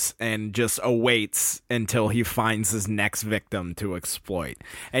 Jones and just awaits until he finds his next victim to exploit.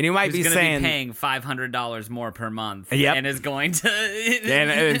 And you might He's be going saying... to be paying $500 more per month. Yep. And is going to...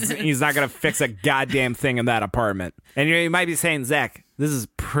 and he's not going to fix a goddamn thing in that apartment. And you might be saying, Zach, this is a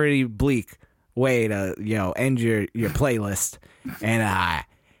pretty bleak way to, end your playlist. And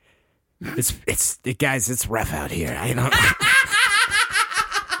guys, it's rough out here. I don't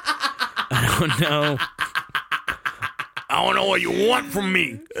know. I don't know what you want from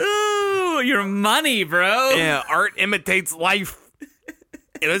me. Ooh, your money, bro. Yeah, art imitates life.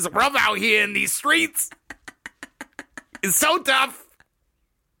 It is rough out here in these streets. It's so tough.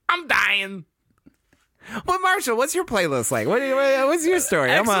 I'm dying. Well, Marshall, what's your playlist like? What's your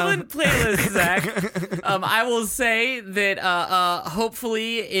story? Excellent playlist, Zach. I will say that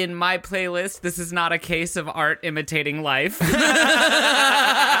hopefully in my playlist, this is not a case of art imitating life.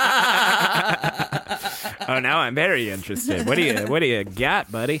 Oh, now I'm very interested. What do you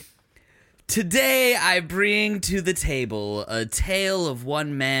got, buddy? Today I bring to the table a tale of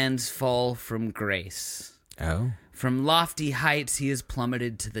one man's fall from grace. Oh. From lofty heights he has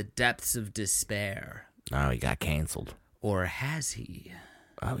plummeted to the depths of despair. Oh, he got canceled. Or has he?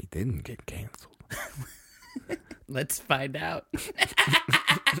 Oh, he didn't get canceled. Let's find out.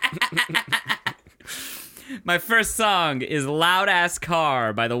 My first song is Loud Ass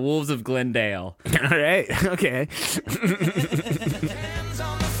Car by the Wolves of Glendale. All right. Okay. Hands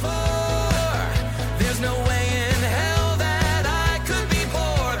on the floor. There's no way in hell that I could be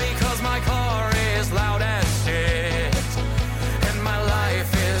poor because my car is loud as shit and my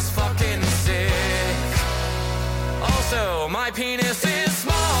life is fucking sick. Also, my penis is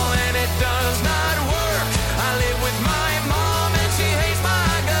small and it does not work. I live with my mom and she hates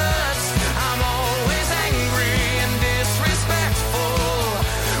my guts. I'm always angry and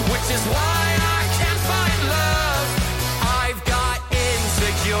disrespectful, which is why I can't find love. I've got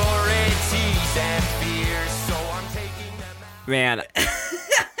insecurities and fears, so I'm taking them out. Man,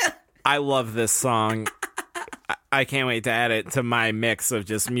 I love this song. I can't wait to add it to my mix of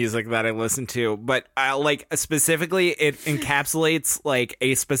just music that I listen to. But specifically, it encapsulates like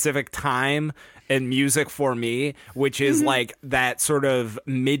a specific time in music for me, which is like that sort of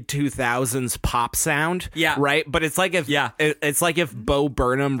mid 2000s pop sound. Yeah. Right. But it's like if it's like if Bo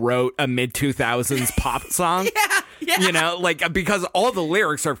Burnham wrote a mid 2000s pop song. Yeah. Because all the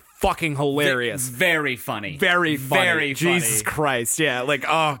lyrics are fucking hilarious. Very funny. Very funny. Very funny. Jesus Christ. Yeah. Like,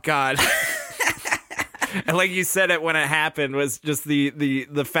 oh God. And like you said it when it happened was just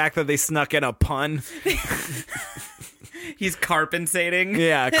the fact that they snuck in a pun. He's carpensating.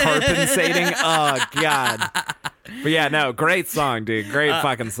 Yeah, carpensating. Oh God. But yeah, no, great song, dude. Great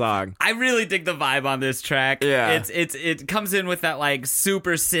fucking song. I really dig the vibe on this track. Yeah. It comes in with that like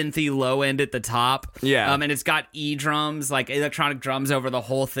super synthy low end at the top. Yeah. And it's got drums, like electronic drums over the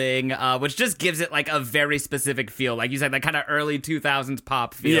whole thing, which just gives it like a very specific feel. Like you said, that kind of early 2000s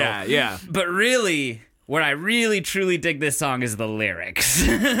pop feel. Yeah. But really, Where I really truly dig this song is the lyrics.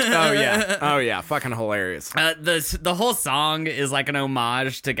 Oh yeah, fucking hilarious. The whole song is like an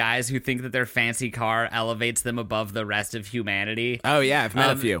homage to guys who think that their fancy car elevates them above the rest of humanity. Oh yeah, I've met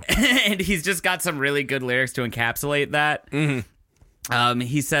a few. And he's just got some really good lyrics to encapsulate that.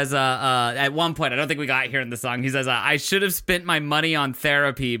 He says, at one point, I don't think we got here in the song, he says, I should have spent my money on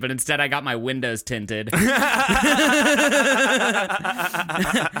therapy, but instead I got my windows tinted.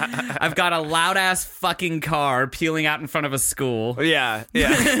 I've got a loud-ass fucking car peeling out in front of a school. Yeah.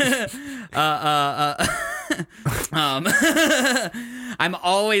 I'm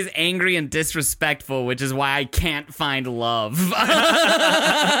always angry and disrespectful, which is why I can't find love.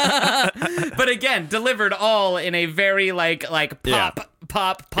 But again, delivered all in a very like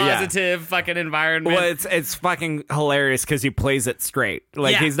pop positive fucking environment. Well, it's fucking hilarious because he plays it straight.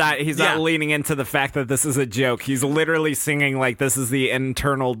 Like he's not leaning into the fact that this is a joke. He's literally singing like this is the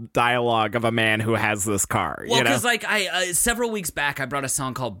internal dialogue of a man who has this car. Well, because you know? like I several weeks back I brought a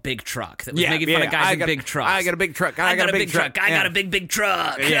song called Big Truck that was making fun of guys in big trucks. I got a big truck. I got a big truck. I got a big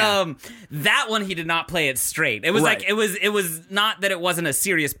truck. Yeah. That one he did not play it straight. It was like it was not that it wasn't a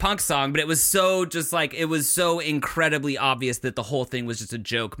serious punk song, but it was so just like it was so incredibly obvious that the whole thing was just a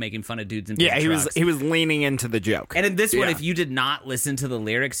joke making fun of dudes in big trucks. he was leaning into the joke. And in this one, if you did not listen to the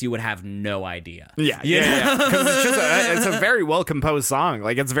lyrics, you would have no idea. Yeah. Because it's just it's a very well composed song.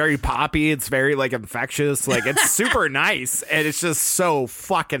 Like it's very poppy. It's very like infectious. Like it's super nice, and it's just so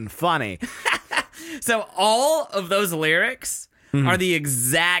fucking funny. So all of those lyrics are the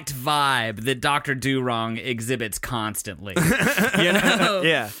exact vibe that Dr. Do-Wrong exhibits constantly. You know?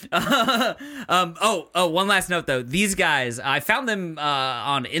 Yeah. One last note though. These guys, I found them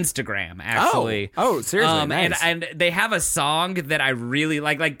on Instagram actually. Oh, seriously? Nice. And they have a song that I really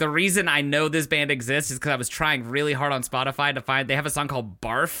like. Like the reason I know this band exists is because I was trying really hard on Spotify to find. They have a song called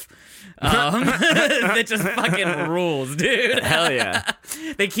Barf. That just fucking rules, dude. Hell yeah.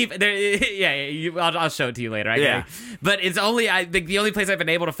 They keep I'll show it to you later. But it's only the only place I've been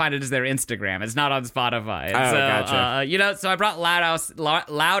able to find it is their Instagram. It's not on Spotify. And gotcha. So I brought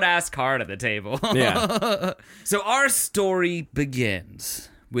loud ass car to the table. Yeah. So our story begins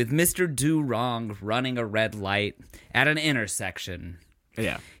with Mr. Do-Wrong running a red light at an intersection.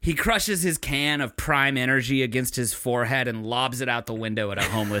 Yeah. He crushes his can of Prime Energy against his forehead and lobs it out the window at a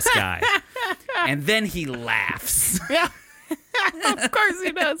homeless guy. And then he laughs. Yeah. Of course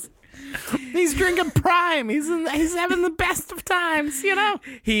he does. He's drinking Prime. He's having the best of times, you know?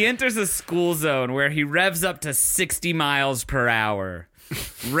 He enters a school zone where he revs up to 60 miles per hour.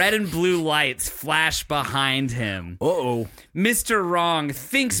 Red and blue lights flash behind him. Uh-oh. Mr. Wrong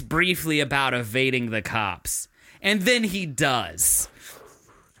thinks briefly about evading the cops. And then he does.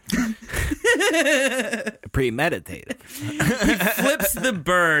 Premeditated. He flips the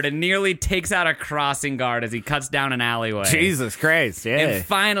bird and nearly takes out a crossing guard as he cuts down an alleyway. Jesus Christ, yeah. And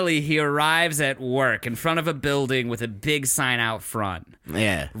finally, he arrives at work in front of a building with a big sign out front.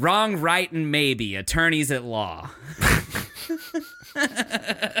 Yeah. Wrong, right, and maybe. Attorneys at law.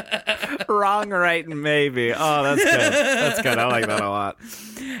 Wrong, right, and maybe. Oh, that's good. That's good. I like that a lot.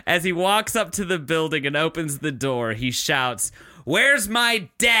 As he walks up to the building and opens the door, he shouts, "Where's my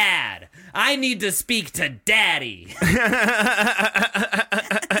dad? I need to speak to Daddy."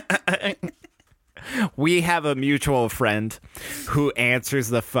 We have a mutual friend who answers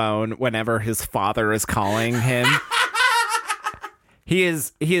the phone whenever his father is calling him. He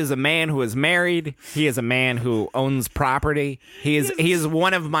is a man who is married. He is a man who owns property. He is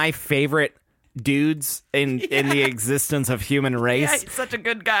one of my favorite dudes in the existence of human race. Yeah, he's such a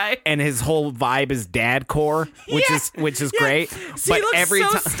good guy. And his whole vibe is dadcore, which is great. See, but he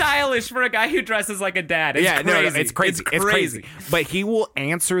looks so stylish for a guy who dresses like a dad. It's crazy. No, it's crazy. It's crazy. But he will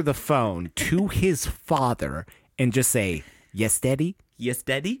answer the phone to his father and just say, "Yes, Daddy." Yes,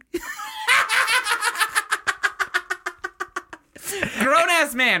 Daddy.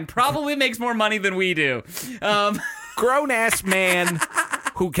 Grown-ass man probably makes more money than we do. Grown-ass man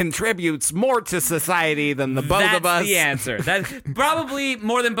who contributes more to society than the both of us. That's the answer. That's probably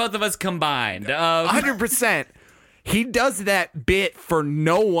more than both of us combined. 100%. He does that bit for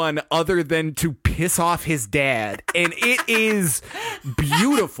no one other than to piss off his dad, and it is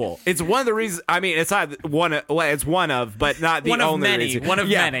beautiful. It's one of the reasons. I mean, it's not one. It's one of, but not the only reason. One of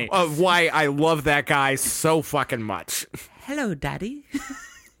many. Of why I love that guy so fucking much. Hello, Daddy.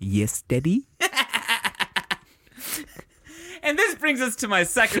 Yes, Daddy. And this brings us to my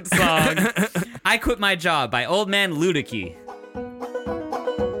second song, "I Quit My Job" by Old Man Ludicky.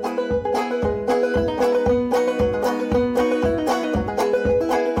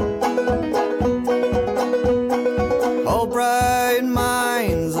 All bright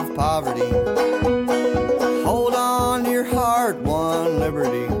minds of poverty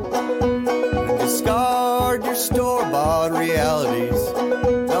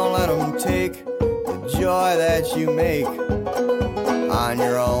joy that you make on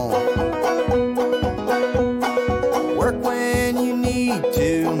your own. Work when you need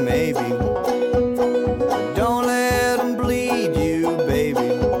to, maybe. But don't let them bleed you, baby.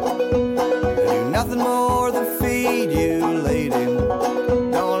 They do nothing more than feed you, lady.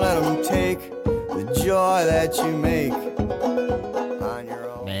 Don't let them take the joy that you make on your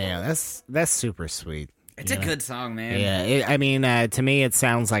own. Man, that's super sweet. It's a good song, man. Yeah, I mean, to me, it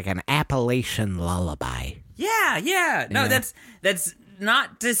sounds like an Appalachian lullaby. Yeah. No, that's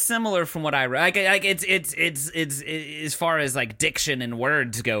not dissimilar from what I read. Like it's as far as like diction and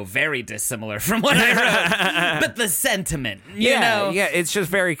words go, very dissimilar from what I wrote. But the sentiment, you know, it's just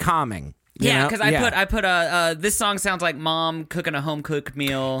very calming. Yeah, because I put this song sounds like mom cooking a home cooked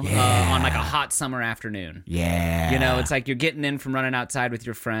meal on like a hot summer afternoon. Yeah, you know, it's like you're getting in from running outside with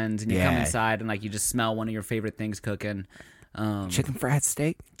your friends, and you come inside and like you just smell one of your favorite things cooking. Chicken fried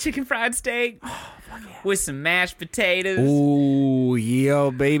steak. With some mashed potatoes. Ooh, yeah,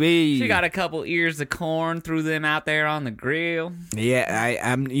 baby. She got a couple ears of corn, threw them out there on the grill. Yeah,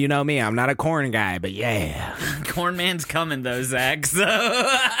 I'm. You know me, I'm not a corn guy, but yeah. Corn Man's coming though, Zach. So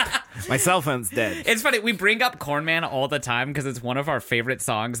my cell phone's dead. It's funny, we bring up Corn Man all the time because it's one of our favorite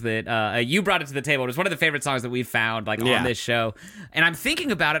songs that you brought it to the table. It was one of the favorite songs that we found on this show. And I'm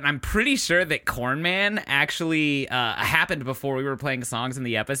thinking about it, and I'm pretty sure that Corn Man actually happened before we were playing songs in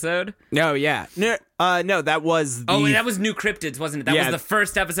the episode. No, yeah. No, that was the... Oh, that was New Cryptids, wasn't it? That was the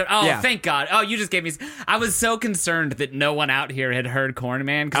first episode. Oh, thank God. Oh, you just gave me... I was so concerned that no one out here had heard Corn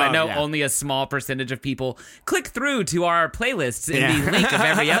Man, because I know only a small percentage of people click through to our playlists in the link of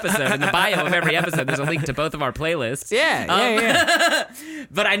every episode. In the bio of every episode, there's a link to both of our playlists. Yeah.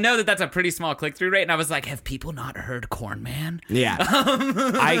 But I know that that's a pretty small click-through rate, and I was like, have people not heard Corn Man? Yeah.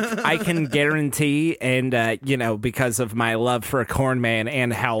 I can guarantee, and, because of my love for Corn Man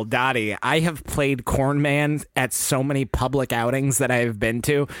and Hal Dottie, I have played Corn Man at so many public outings that I've been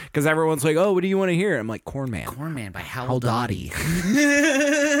to, because everyone's like, oh, what do you want to hear? I'm like, Corn Man. Corn Man by Hal Dottie.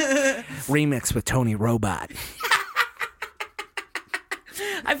 Remix with Tony Robot.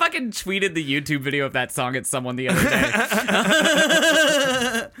 I fucking tweeted the YouTube video of that song at someone the other day.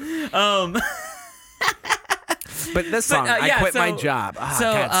 But this song, I quit my job. Oh,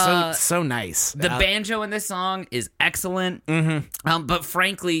 God, so nice. The banjo in this song is excellent. Mm-hmm. But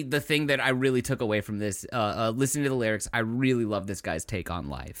frankly, the thing that I really took away from this, listening to the lyrics, I really love this guy's take on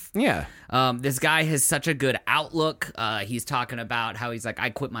life. Yeah. This guy has such a good outlook. He's talking about how he's like, I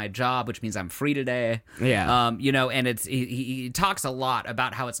quit my job, which means I'm free today. Yeah. And it's he talks a lot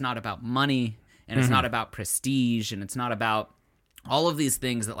about how it's not about money, and it's not about prestige, and it's not about all of these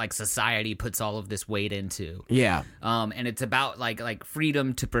things that like society puts all of this weight into. Yeah. And it's about like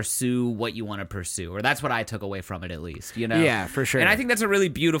freedom to pursue what you want to pursue, or that's what I took away from it, at least, you know? Yeah, for sure. And I think that's a really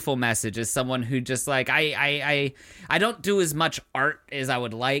beautiful message as someone who just like, I don't do as much art as I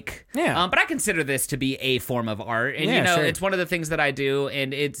would like. Yeah. But I consider this to be a form of art. And sure. It's one of the things that I do.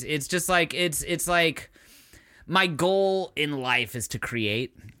 And it's just like, it's like my goal in life is to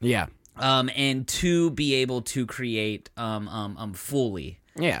create. Yeah. And to be able to create fully.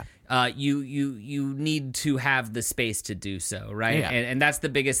 Yeah. You need to have the space to do so, right? Yeah. And that's the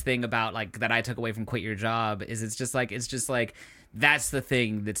biggest thing about like that I took away from Quit Your Job is it's just like that's the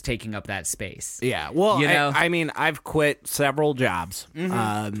thing that's taking up that space. Yeah. Well, you know? I mean, I've quit several jobs.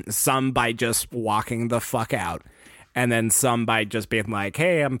 Some by just walking the fuck out. And then some by just being like,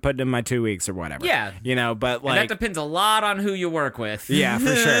 hey, I'm putting in my 2 weeks or whatever. Yeah. But like... And that depends a lot on who you work with. Yeah,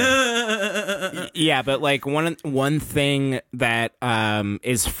 for sure. Yeah, but like one thing that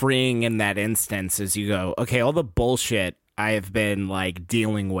is freeing in that instance is you go, okay, all the bullshit I have been like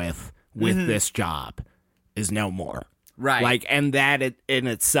dealing with this job is no more. Right. Like, and that in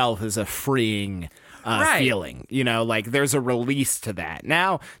itself is a freeing feeling, like there's a release to that.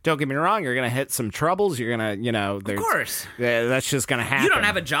 Now, don't get me wrong, you're going to hit some troubles. You're going to, of course. That's just going to happen. You don't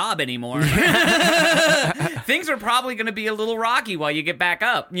have a job anymore. Things are probably going to be a little rocky while you get back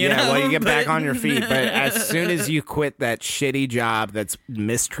up. You know? While you get back on your feet. But as soon as you quit that shitty job that's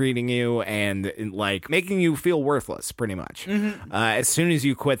mistreating you and like making you feel worthless, pretty much. As soon as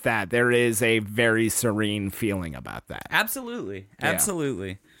you quit that, there is a very serene feeling about that. Absolutely.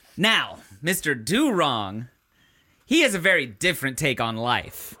 Now, Mr. Do Wrong, he has a very different take on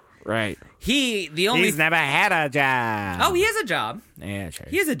life. Right. He's never had a job. Oh, he has a job. Yeah, sure.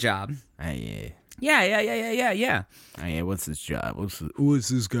 He has a job. Yeah. Yeah. Oh, yeah, what's his job? What's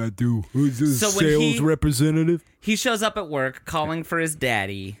this guy do? Who's this sales representative? He shows up at work calling for his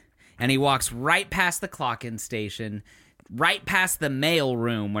daddy, and he walks right past the clock-in station, right past the mail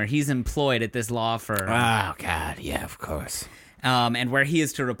room where he's employed at this law firm. Oh, God, yeah, of course. and where he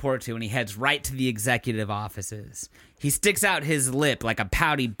is to report to, and he heads right to the executive offices. He sticks out his lip like a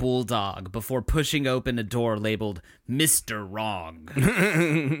pouty bulldog before pushing open a door labeled Mr.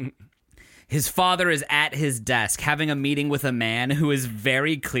 Wrong. His father is at his desk having a meeting with a man who is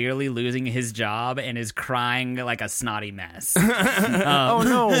very clearly losing his job and is crying like a snotty mess. Oh,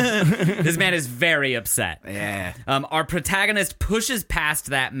 no. This man is very upset. Yeah. Our protagonist pushes past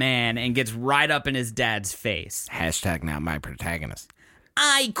that man and gets right up in his dad's face. Hashtag not my protagonist.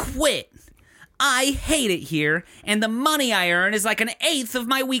 I quit. I hate it here, and the money I earn is like 1/8 of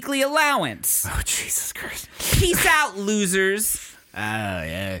my weekly allowance. Oh, Jesus Christ. Peace out, losers. Oh,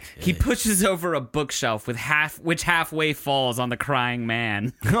 yeah. He pushes over a bookshelf which halfway falls on the crying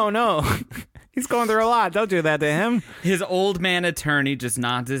man. Oh, no. He's going through a lot. Don't do that to him. His old man attorney just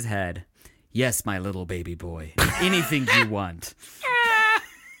nods his head. Yes, my little baby boy. Anything you want. Yeah.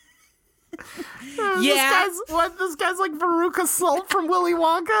 This guy's like Veruca Salt from Willy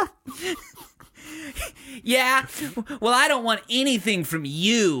Wonka? Yeah, well, I don't want anything from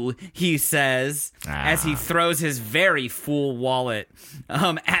you, he says, as he throws his very full wallet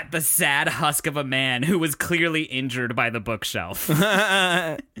at the sad husk of a man who was clearly injured by the bookshelf.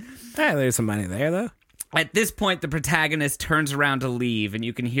 Hey, there's some money there, though. At this point, the protagonist turns around to leave, and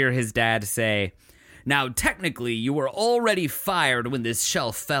you can hear his dad say, "Now, technically, you were already fired when this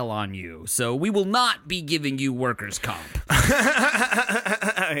shelf fell on you, so we will not be giving you workers' comp."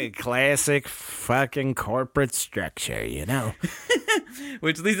 Classic fucking corporate structure, you know?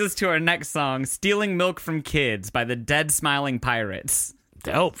 Which leads us to our next song, Stealing Milk from Kids by the Dead Smiling Pirates.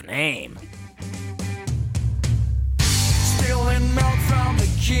 Dope name. Stealing milk from the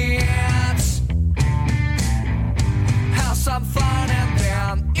kids. Have some fun and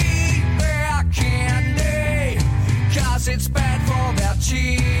then eat their candy. 'Cause it's bad for their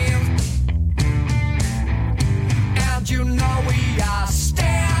teeth. And you know we are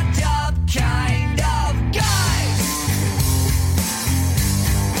stand-up kind of guys.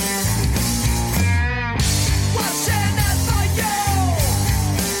 What's in it for you?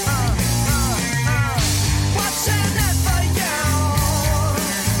 What's in it for you?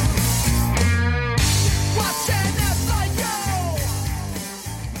 What's in it for you?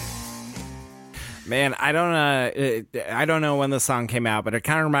 Man, I don't know when the song came out, but it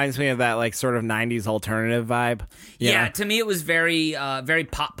kind of reminds me of that like sort of 90s alternative vibe. Yeah, to me it was very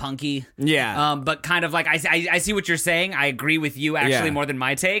pop punky. Yeah. But kind of like I see what you're saying. I agree with you actually Yeah. more than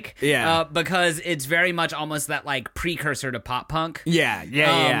my take. Yeah. Because it's very much almost that like precursor to pop punk. Yeah.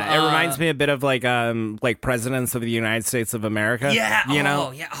 It reminds me a bit of like Presidents of the United States of America. Yeah. You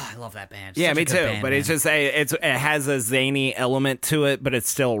know? Yeah. Oh, I love that band. Yeah, Such a me good too. band, But man. it's just it has a zany element to it, but it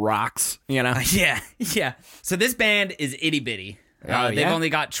still rocks. You know? Yeah. So this band is itty bitty. They've yeah? only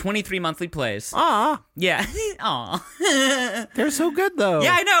got 23 monthly plays. Aw, Yeah. Aw. they're so good though.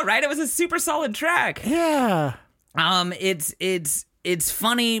 Yeah, I know, right? It was a super solid track. Yeah. It's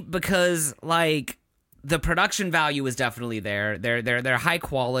funny because like the production value is definitely there. They're high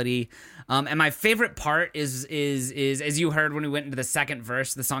quality. And my favorite part is as you heard when we went into the second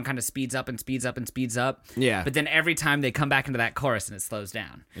verse, the song kind of speeds up and speeds up and speeds up. Yeah. But then every time they come back into that chorus and it slows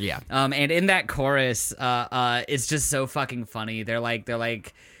down. Yeah. And in that chorus, it's just so fucking funny. They're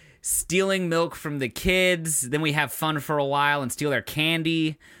like stealing milk from the kids. Then we have fun for a while and steal their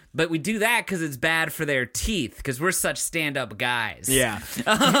candy. But we do that because it's bad for their teeth, because we're such stand-up guys. Yeah.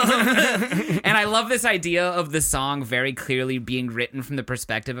 And I love this idea of the song very clearly being written from the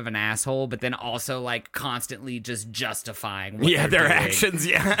perspective of an asshole, but then also like constantly just justifying what Yeah, they're their doing. actions.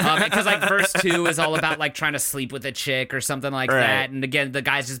 Yeah. Because like verse 2 is all about like trying to sleep with a chick or something like Right. that, and again the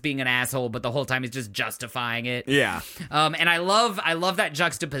guy's just being an asshole, but the whole time he's just justifying it. Yeah. And I love that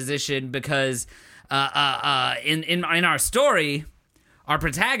juxtaposition because in our story, our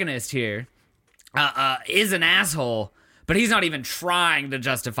protagonist here is an asshole, but he's not even trying to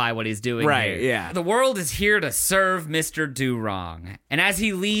justify what he's doing Right, here. yeah. The world is here to serve Mr. Do-Wrong. And as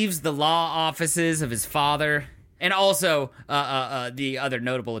he leaves the law offices of his father, and also the other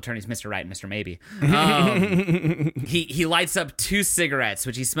notable attorneys, Mr. Right and Mr. Maybe, he lights up 2 cigarettes,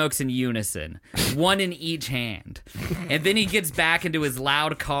 which he smokes in unison, one in each hand. And then he gets back into his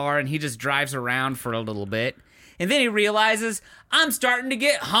loud car and he just drives around for a little bit. And then he realizes, I'm starting to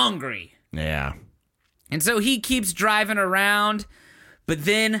get hungry. Yeah. And so he keeps driving around, but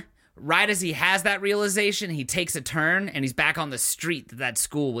then right as he has that realization, he takes a turn and he's back on the street that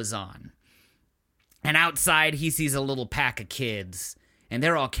school was on. And outside, he sees a little pack of kids, and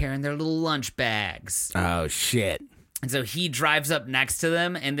they're all carrying their little lunch bags. Oh shit. And so he drives up next to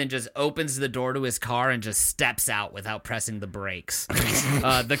them and then just opens the door to his car and just steps out without pressing the brakes.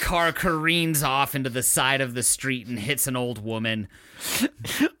 The car careens off into the side of the street and hits an old woman.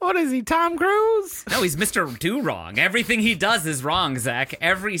 What is he, Tom Cruise? No, he's Mr. Do Wrong. Everything he does is wrong, Zach.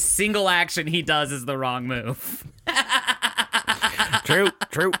 Every single action he does is the wrong move. True.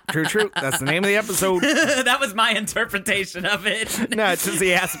 That's the name of the episode. That was my interpretation of it. No, it's just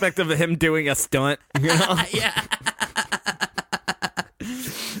the aspect of him doing a stunt, you know? Yeah.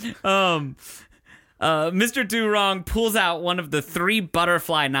 Mr. Do Wrong pulls out one of the 3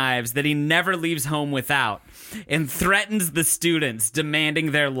 butterfly knives that he never leaves home without and threatens the students,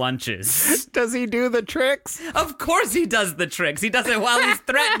 demanding their lunches. Does he do the tricks? Of course he does the tricks. He does it while he's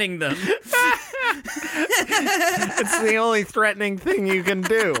threatening them. It's the only threatening thing you can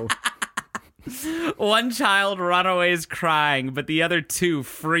do. One child runaways crying, but the other 2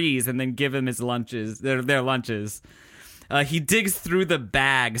 freeze and then give him his lunches, their lunches. He digs through the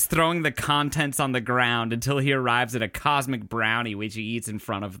bags, throwing the contents on the ground until he arrives at a cosmic brownie, which he eats in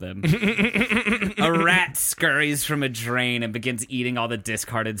front of them. A rat scurries from a drain and begins eating all the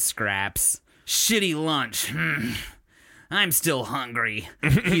discarded scraps. Shitty lunch. I'm still hungry,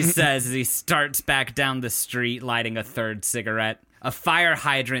 he says as he starts back down the street, lighting a 3rd cigarette. A fire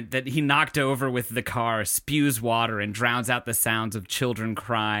hydrant that he knocked over with the car spews water and drowns out the sounds of children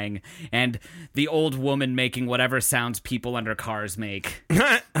crying and the old woman making whatever sounds people under cars make.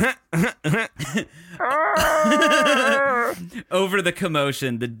 Over the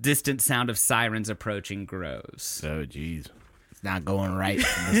commotion, the distant sound of sirens approaching grows. Oh, jeez. It's not going right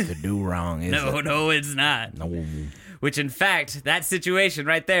for Mr. Do Wrong, is it? No, it's not. No. Which, in fact, that situation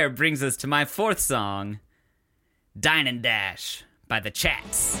right there brings us to my 4th song, Dine and Dash by The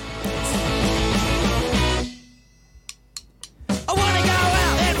Chats. I wanna go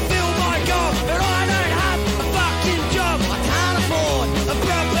out and fill my gob, but I don't have a fucking job. I can't afford a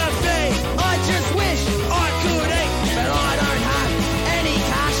proper fee. I just wish I could eat, but I don't have any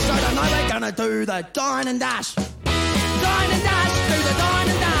cash. So tonight we're gonna do the dine and dash. Dine and dash, do the dine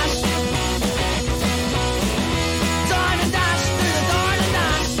and dash. Dine and dash, do the dine and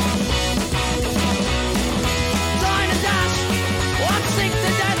dash. Dine and dash, I'm sick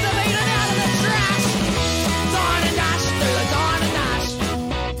to death of eating out of the trash. Dine and dash, do the dine and dash.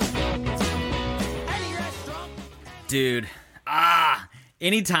 Any restaurant. Dude,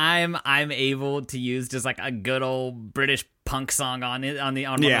 anytime I'm able to use just like a good old British punk song on one of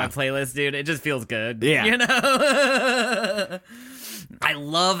my playlists, dude, it just feels good. Yeah. You know? I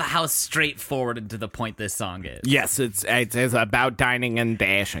love how straightforward and to the point this song is. Yes, it's about dining and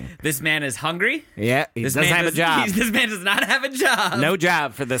dashing. This man is hungry. Yeah, he This doesn't man have a job. This man does not have a job. No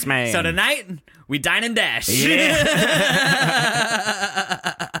job for this man. So tonight, we dine and dash.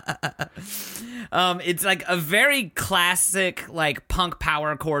 It's like a very classic, like, punk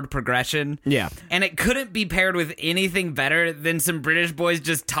power chord progression. Yeah. And it couldn't be paired with anything better than some British boys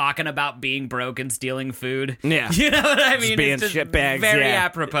just talking about being broke and stealing food. Yeah. You know what I mean? being It's just shitbags. very Yeah.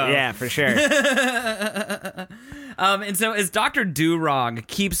 apropos. Yeah, for sure. And so as Dr. Do Wrong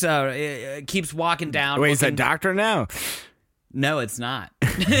keeps walking down. Wait, he's a looking- doctor now? No, it's not.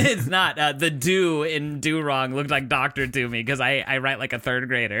 It's not. The do in Do Wrong looked like doctor to me because I write like a 3rd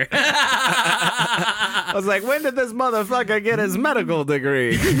grader. I was like, when did this motherfucker get his medical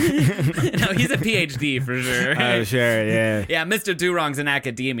degree? No, he's a PhD for sure. Oh, sure, yeah. Yeah, Mr. Do Wrong's in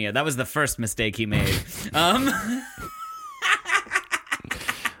academia. That was the first mistake he made.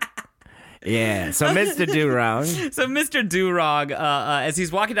 Yeah, so Mr. Do Wrong. So Mr. Do Wrong, as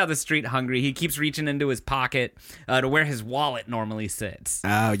he's walking down the street hungry, he keeps reaching into his pocket to where his wallet normally sits.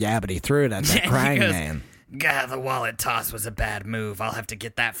 Oh, yeah, but he threw it at that And he crying goes, man. God, the wallet toss was a bad move. I'll have to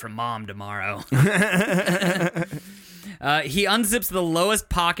get that from Mom tomorrow. He unzips the lowest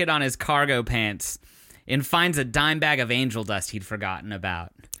pocket on his cargo pants and finds a dime bag of angel dust he'd forgotten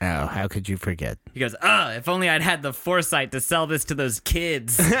about. Oh, how could you forget? He goes, if only I'd had the foresight to sell this to those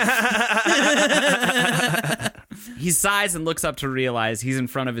kids. He sighs and looks up to realize he's in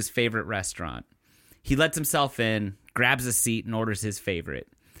front of his favorite restaurant. He lets himself in, grabs a seat, and orders his favorite,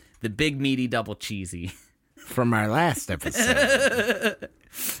 the big meaty double cheesy. From our last episode.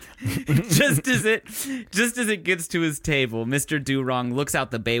 Just as it gets to his table, Mr. Do Wrong looks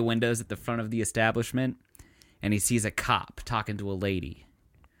out the bay windows at the front of the establishment, and he sees a cop talking to a lady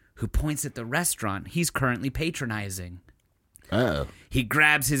who points at the restaurant he's currently patronizing. Oh. He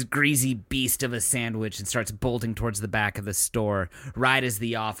grabs his greasy beast of a sandwich and starts bolting towards the back of the store, right as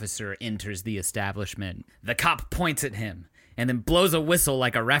the officer enters the establishment. The cop points at him and then blows a whistle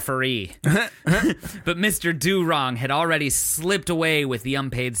like a referee. But Mr. Do-Wrong had already slipped away with the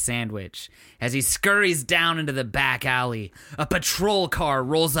unpaid sandwich. As he scurries down into the back alley, a patrol car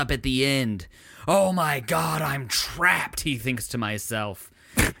rolls up at the end. Oh my God, I'm trapped, he thinks to myself.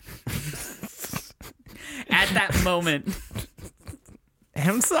 At that moment...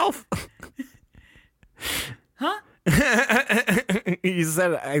 Himself? Huh? You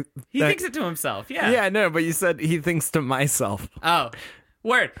said He thinks it to himself, yeah. Yeah, no, but you said he thinks to myself. Oh,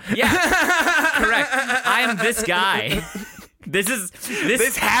 word. Yeah. Correct. I am this guy.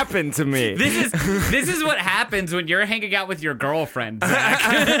 This happened to me. This is what happens when you're hanging out with your girlfriend, Zach.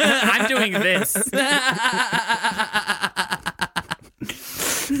 I'm doing this.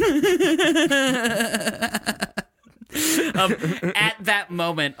 At that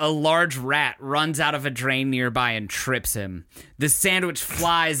moment, a large rat runs out of a drain nearby and trips him. The sandwich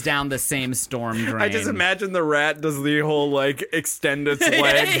flies down the same storm drain. I just imagine the rat does the whole, like, extend its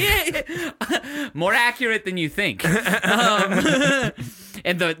leg. More accurate than you think. And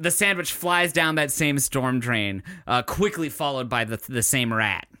the sandwich flies down that same storm drain, quickly followed by the same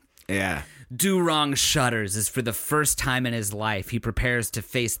rat. Yeah. Do-Wrong shudders as for the first time in his life he prepares to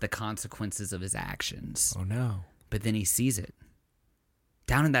face the consequences of his actions. Oh, no. But then he sees it.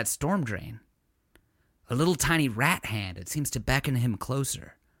 Down in that storm drain. A little tiny rat hand. It seems to beckon him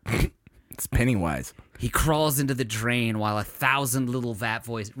closer. It's Pennywise. He crawls into the drain while 1,000 little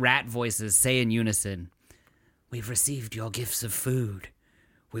rat voices say in unison, "We've received your gifts of food.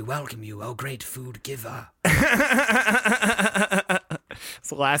 We welcome you, O great food giver." It's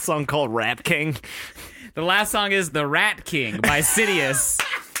the last song called Rat King. The last song is The Rat King by Sidious.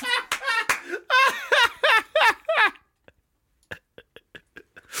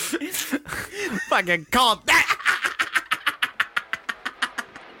 Fucking call that.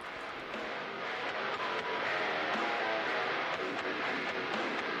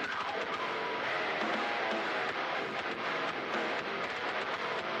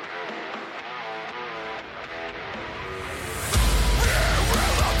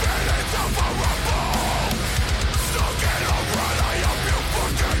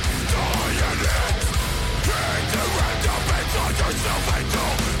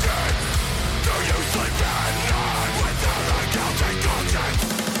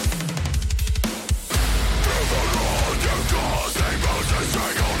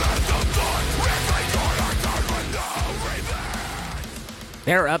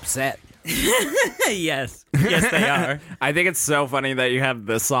 They're upset. Yes. Yes, they are. I think it's so funny that you have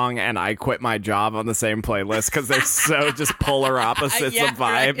this song and I Quit My Job on the same playlist because they're so just polar opposites of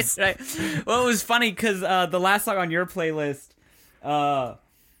vibes. Right. Well, it was funny because the last song on your playlist,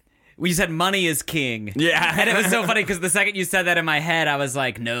 we said Money is King. Yeah. And it was so funny because the second you said that in my head, I was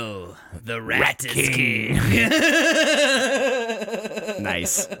like, no, the rat is king.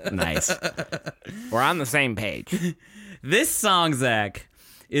 Nice. We're on the same page. This song, Zach,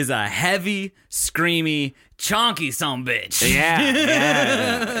 is a heavy, screamy, chonky sumbitch.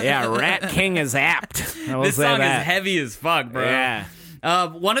 Yeah. Rat King is apt. This song is heavy as fuck, bro. Yeah.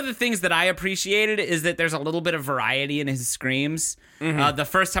 One of the things that I appreciated is that there's a little bit of variety in his screams. The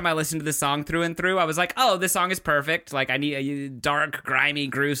first time I listened to the song through and through, I was like, oh, this song is perfect. Like, I need a dark, grimy,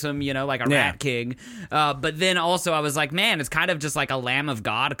 gruesome, like a Rat King. But then also I was like, man, it's kind of just like a Lamb of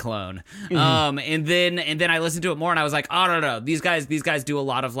God clone. And then I listened to it more and I was like, oh, no. These guys do a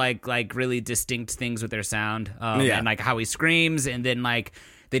lot of like really distinct things with their sound. And like how he screams. And then like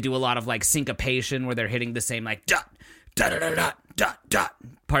they do a lot of like syncopation where they're hitting the same like dot, dot, dot, dot, dot, dot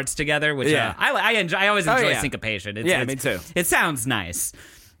parts together, which I enjoy. I always enjoy syncopation. Me too. It sounds nice.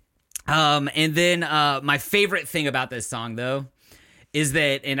 And then my favorite thing about this song, though, is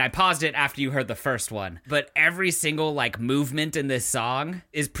that, and I paused it after you heard the first one, but every single like movement in this song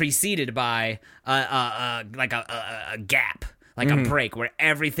is preceded by a gap. Like a break where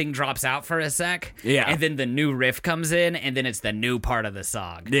everything drops out for a sec. Yeah. And then the new riff comes in and then it's the new part of the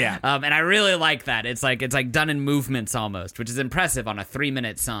song. Yeah. And I really like that. It's like done in movements almost, which is impressive on a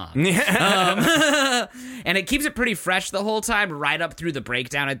 3-minute song. Yeah. And it keeps it pretty fresh the whole time, right up through the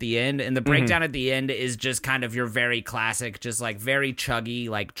breakdown at the end. And the breakdown at the end is just kind of your very classic, just like very chuggy,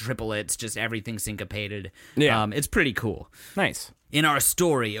 like triplets, just everything syncopated. Yeah. It's pretty cool. Nice. In our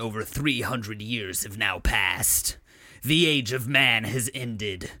story, over 300 years have now passed. The age of man has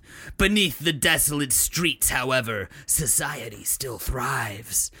ended. Beneath the desolate streets, however, society still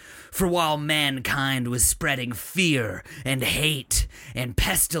thrives. For while mankind was spreading fear and hate and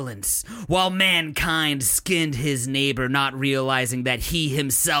pestilence, while mankind skinned his neighbor, not realizing that he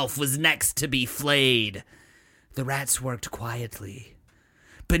himself was next to be flayed, the rats worked quietly.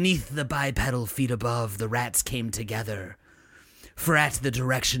 Beneath the bipedal feet above, the rats came together, For at the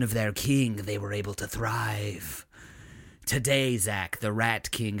direction of their king, they were able to thrive. Today, Zack, the Rat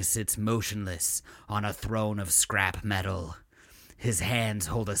King sits motionless on a throne of scrap metal. His hands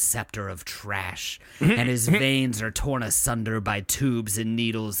hold a scepter of trash, and his veins are torn asunder by tubes and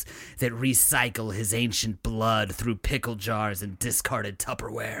needles that recycle his ancient blood through pickle jars and discarded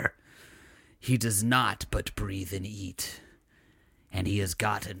Tupperware. He does not but breathe and eat, and he has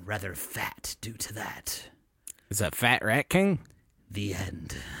gotten rather fat due to that. Is that Fat Rat King? The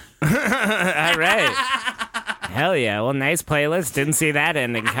end. All right. Hell yeah. Well, nice playlist. Didn't see that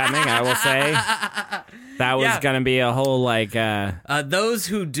ending coming, I will say. That was going to be a whole, like... Those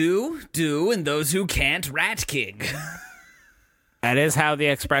who do, and those who can't, Rat King. That is how the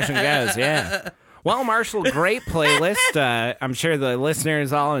expression goes, yeah. Well, Marshall, great playlist. I'm sure the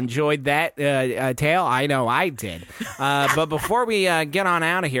listeners all enjoyed that tale. I know I did. But before we get on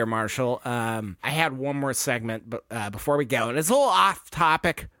out of here, Marshall, I had one more segment before we go. And it's a little off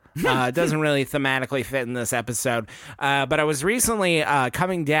topic. It doesn't really thematically fit in this episode. But I was recently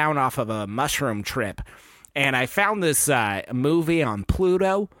coming down off of a mushroom trip. And I found this movie on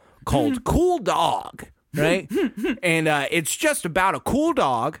Pluto called Cool Dog, right? And it's just about a cool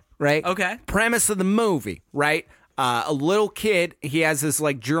dog. Right? Okay. Premise of the movie, right? A little kid, he has this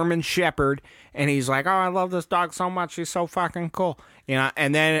like German Shepherd, and he's like, "Oh, I love this dog so much. He's so fucking cool." You know,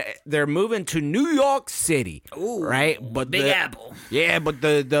 and then they're moving to New York City, right? But Big Apple. Yeah, but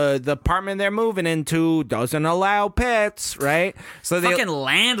the apartment they're moving into doesn't allow pets, right? So Fucking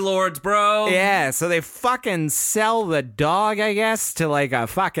landlords, bro. Yeah, so they fucking sell the dog, I guess, to like a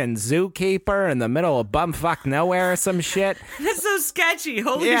fucking zookeeper in the middle of bumfuck nowhere or some shit. That's so sketchy.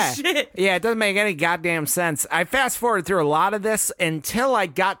 Holy shit. Yeah, it doesn't make any goddamn sense. I fast forwarded through a lot of this until I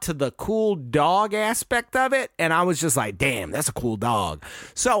got to the cool dog aspect of it, and I was just like, damn, that's a cool dog.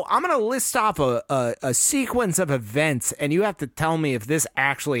 So I'm going to list off a sequence of events, and you have to tell me if this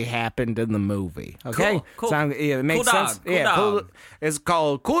actually happened in the movie. Okay? Cool. It makes Cool dog, sense? cool yeah, dog. It's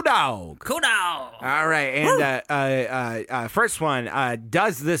called Cool Dog. Cool dog. All right, and first one,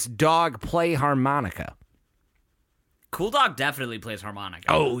 does this dog play harmonica? Cool Dog definitely plays harmonica.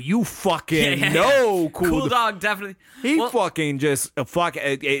 Oh, you fucking know Cool Dog definitely. He fucking just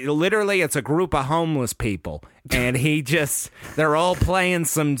literally, it's a group of homeless people, and they're all playing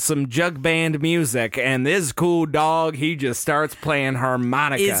some jug band music, and this Cool Dog, he just starts playing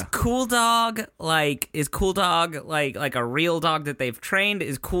harmonica. Is Cool Dog like a real dog that they've trained?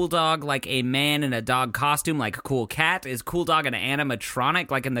 Is Cool Dog like a man in a dog costume like a Cool Cat? Is Cool Dog an animatronic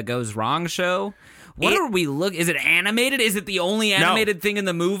like in the Goes Wrong show? What are we look? Is it animated? Is it the only animated thing in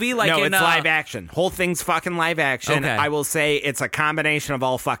the movie? Like no, in, it's live action. Whole thing's fucking live action. Okay. I will say it's a combination of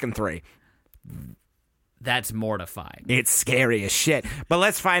all fucking three. That's mortifying. It's scary as shit. But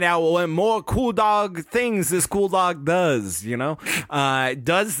let's find out what more cool dog things this cool dog does, you know?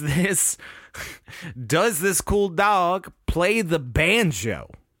 Does this cool dog play the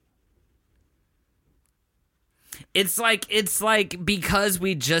banjo? It's like because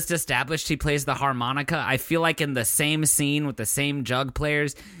we just established he plays the harmonica, I feel like in the same scene with the same jug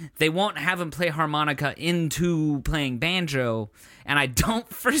players, they won't have him play harmonica into playing banjo, and I don't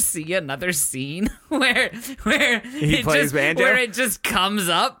foresee another scene where he plays banjo, where it just comes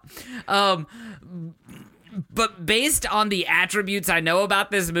up. But based on the attributes I know about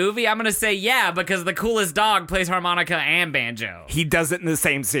this movie, I'm going to say yeah, because the coolest dog plays harmonica and banjo. He does it in the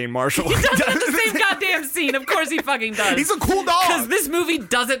same scene, Marshall. He does it in the same goddamn scene. Of course he fucking does. He's a cool dog. Because this movie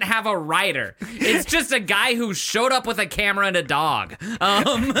doesn't have a writer. It's just a guy who showed up with a camera and a dog.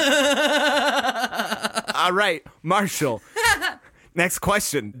 All right, Marshall. Next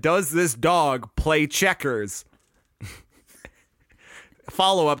question. Does this dog play checkers?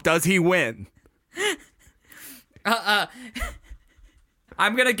 Follow-up, does he win? I'm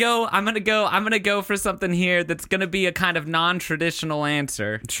gonna go for something here that's gonna be a kind of non-traditional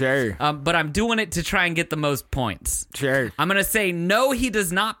answer. Sure. But I'm doing it to try and get the most points. Sure. I'm gonna say no, he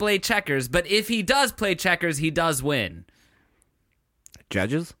does not play checkers, but if he does play checkers, he does win.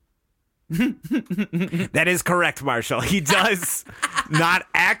 Judges? That is correct, Marshall. He does not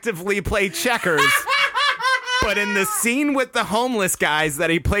actively play checkers, but in the scene with the homeless guys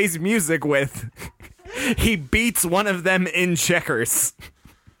that he plays music with, he beats one of them in checkers.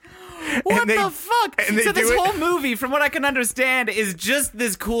 What the fuck? So this whole movie, from what I can understand, is just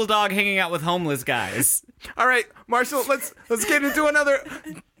this cool dog hanging out with homeless guys. All right, Marshall, let's get into another.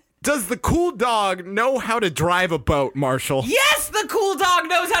 Does the cool dog know how to drive a boat, Marshall? Yes, the cool dog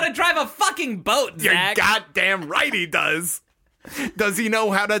knows how to drive a fucking boat, Zach. You're goddamn right he does. Does he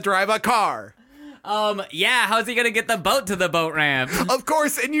know how to drive a car? Yeah, how's he gonna get the boat to the boat ramp? Of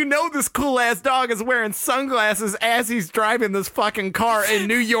course, and you know this cool-ass dog is wearing sunglasses as he's driving this fucking car in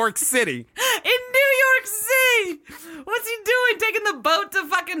New York City. In New York City! What's he doing? Taking the boat to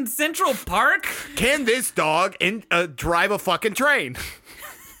fucking Central Park? Can this dog drive a fucking train?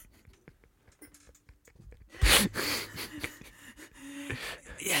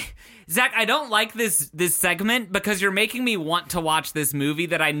 Zach, I don't like this segment because you're making me want to watch this movie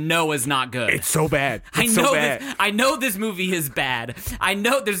that I know is not good. It's so bad. I know this movie is bad. I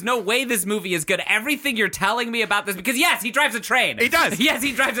know there's no way this movie is good. Everything you're telling me about this, because yes, he drives a train. He does. Yes,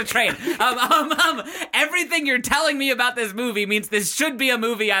 he drives a train. Everything you're telling me about this movie means this should be a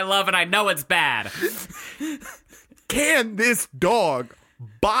movie I love, and I know it's bad. Can this dog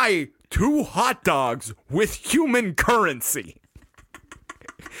buy 2 hot dogs with human currency?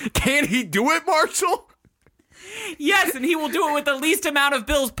 Can he do it, Marshall? Yes, and he will do it with the least amount of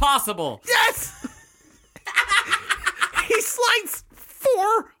bills possible. Yes! He slides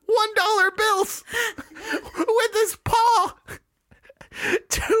 4 $1 bills with his paw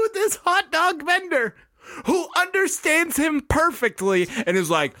to this hot dog vendor who understands him perfectly and is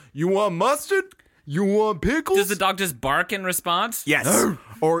like, you want mustard? You want pickles? Does the dog just bark in response? Yes.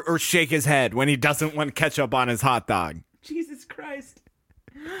 or shake his head when he doesn't want ketchup on his hot dog. Jesus Christ.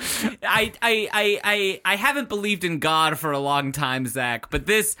 I haven't believed in God for a long time, Zach, but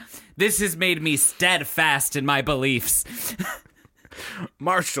this has made me steadfast in my beliefs.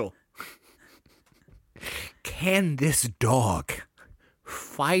 Marshall, can this dog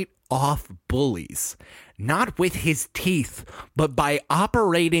fight off bullies, not with his teeth, but by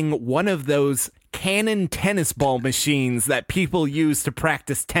operating one of those cannon tennis ball machines that people use to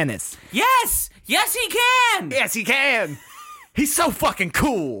practice tennis? Yes! Yes, he can! Yes, he can! He's so fucking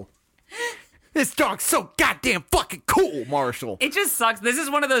cool. This dog's so goddamn fucking cool, Marshall. It just sucks. This is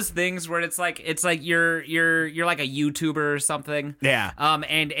one of those things where it's like you're like a YouTuber or something. Yeah.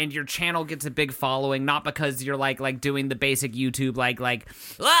 And your channel gets a big following, not because you're like doing the basic YouTube like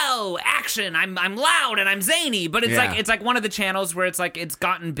whoa, action, I'm loud and I'm zany, but it's like one of the channels where it's like it's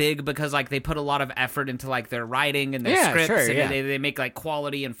gotten big because like they put a lot of effort into like their writing and their scripts, sure, and they make like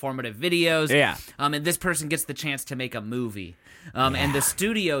quality informative videos. Yeah. And this person gets the chance to make a movie. And the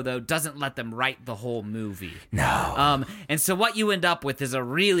studio, though, doesn't let them write the whole movie. No. And so what you end up with is a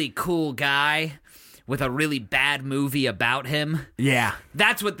really cool guy with a really bad movie about him. Yeah.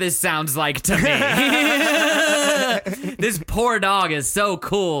 That's what this sounds like to me. This poor dog is so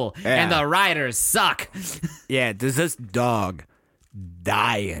cool, and the writers suck. Yeah, does this dog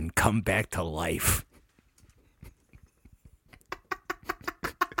die and come back to life?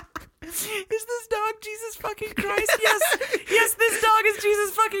 Is this dog Jesus fucking Christ? Yes. Yes, this dog is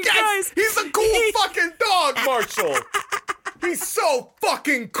Jesus fucking Christ. He's a cool fucking dog, Marshall. He's so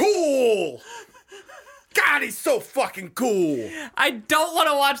fucking cool. God, he's so fucking cool. I don't want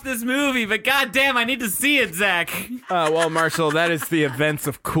to watch this movie, but goddamn, I need to see it, Zach. Well, Marshall, that is the events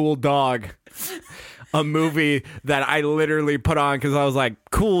of Cool Dog. A movie that I literally put on because I was like,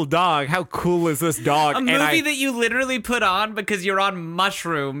 cool dog, how cool is this dog? A movie that you literally put on because you're on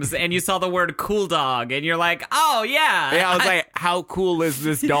mushrooms and you saw the word cool dog and you're like, oh yeah. Yeah, I was like, how cool is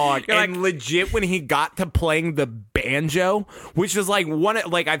this dog? And legit, when he got to playing the banjo, which is like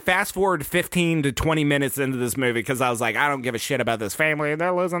I fast forward 15 to 20 minutes into this movie because I was like, I don't give a shit about this family.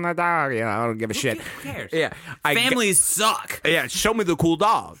 They're losing their dog. You know, I don't give a shit. Who cares? Yeah. Families suck. Yeah, show me the cool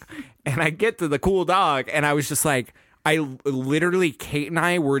dog. And I get to the cool dog, and I was just like, Kate and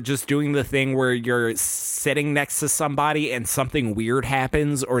I were just doing the thing where you're sitting next to somebody and something weird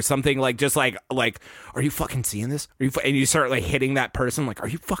happens or something like, are you fucking seeing this? And you start like hitting that person, like, are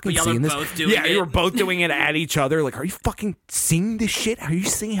you fucking seeing this? Both doing yeah, it. you were both doing it at each other. Like, are you fucking seeing this shit? Are you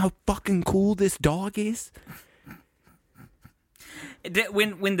seeing how fucking cool this dog is?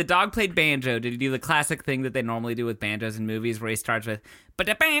 When the dog played banjo, did he do the classic thing that they normally do with banjos in movies where he starts with so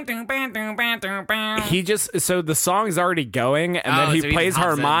the song's already going and then he plays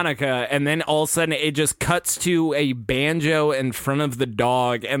harmonica and then all of a sudden it just cuts to a banjo in front of the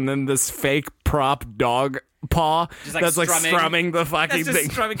dog and then this fake prop dog paw that's like strumming the fucking thing.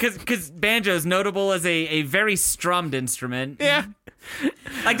 Because banjo is notable as a very strummed instrument. Yeah.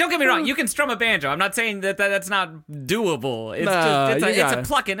 Like, don't get me wrong, you can strum a banjo. I'm not saying that's not doable. It's a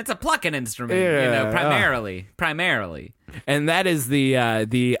plucking instrument, primarily. And that is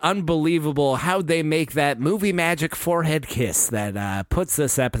the unbelievable how they make that movie magic forehead kiss that puts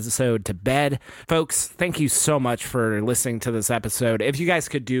this episode to bed. Folks, thank you so much for listening to this episode. If you guys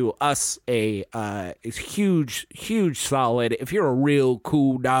could do us a huge solid, if you're a real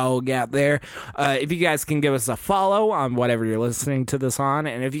cool dog out there, if you guys can give us a follow on whatever you're listening to this on,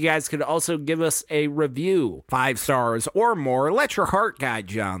 and if you guys could also give us a review, 5 stars or more, let your heart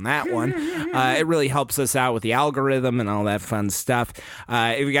guide you on that one. It really helps us out with the algorithm and all that fun stuff.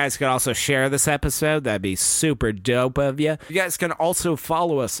 If you guys could also share this episode, that'd be super dope of you. You guys can also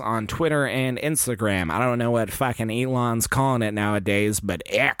follow us on Twitter and Instagram. I don't know what fucking Elon's calling it nowadays, but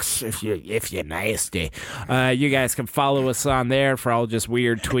X if you're nasty. You guys can follow us on there for all just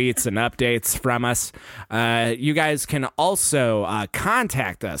weird tweets and updates from us. You guys can also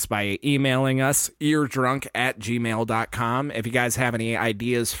contact us by emailing us eardrunk@gmail.com if you guys have any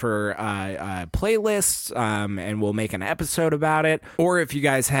ideas for playlists, and we'll make an episode about it. Or if you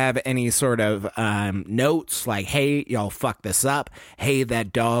guys have any sort of notes like, hey, y'all fucked this up, hey,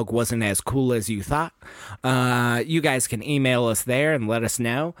 that dog wasn't as cool as you thought, you guys can email us there and let us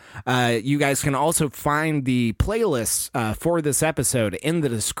know. You guys can also find the playlists for this episode in the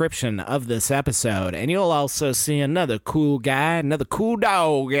description of this episode, and you'll also see another cool guy, another cool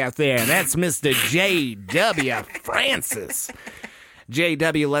dog out there, and that's Mr. J.W. Francis.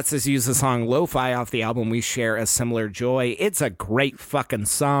 JW lets us use the song Lo-Fi off the album We Share a Similar Joy. It's a great fucking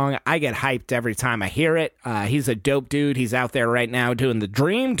song. I get hyped every time I hear it. He's a dope dude. He's out there right now doing the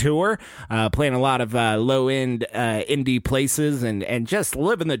Dream Tour, playing a lot of low-end indie places and just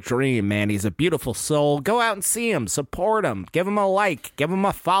living the dream, man. He's a beautiful soul. Go out and see him. Support him. Give him a like. Give him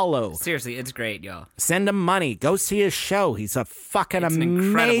a follow. Seriously, it's great, y'all. Send him money. Go see his show. He's a fucking It's an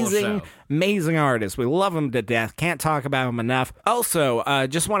incredible show. Amazing artist. We love him to death. Can't talk about him enough. Also,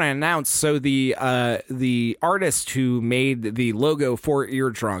 just want to announce, so the artist who made the logo for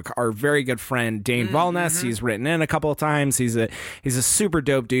Eardrunk, our very good friend Dane Valness, he's written in a couple of times. He's a super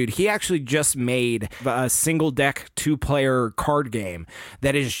dope dude. He actually just made a single deck 2-player card game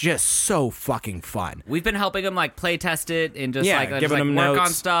that is just so fucking fun. We've been helping him like play test it and just giving him work notes on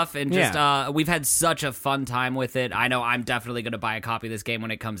stuff, and just we've had such a fun time with it. I know I'm definitely going to buy a copy of this game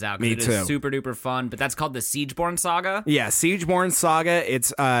when it comes out. Me it too. Is super duper fun. But that's called the Siegeborn Saga. Yeah, Siegeborn Saga.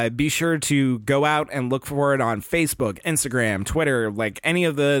 It's be sure to go out and look for it on Facebook, Instagram, Twitter, like any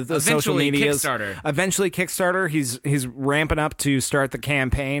of the social medias. Eventually Kickstarter. He's ramping up to start the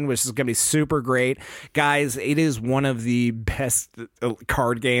campaign, which is going to be super great. Guys, it is one of the best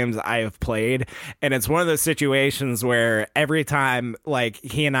card games I have played, and it's one of those situations where every time like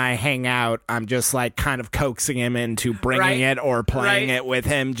he and I hang out, I'm just like kind of coaxing him into bringing it or playing it with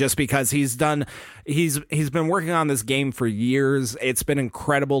him, just because he's been working on this game for years. It's been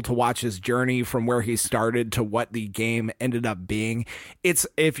incredible to watch his journey from where he started to what the game ended up being. It's,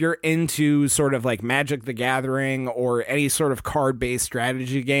 if you're into sort of like Magic the Gathering or any sort of card-based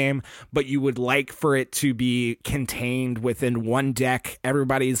strategy game, but you would like for it to be contained within one deck,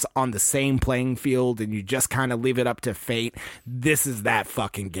 everybody's on the same playing field, and you just kind of leave it up to fate, this is that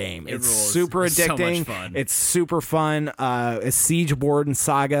fucking game. It's super addicting. So much fun. It's super fun. A Siegeborn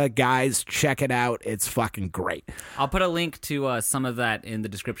Saga, guys, check it out. It's fucking great. I'll put a link to some of that in the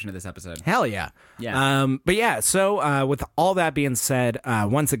description of this episode. Hell yeah. Yeah. But yeah, so with all that being said,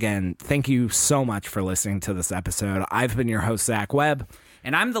 once again, thank you so much for listening to this episode. I've been your host, Zach Webb.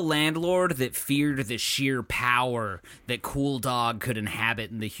 And I'm the landlord that feared the sheer power that Cool Dog could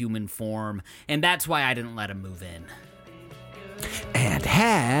inhabit in the human form, and that's why I didn't let him move in. And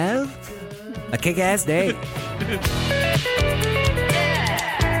have a kick-ass day.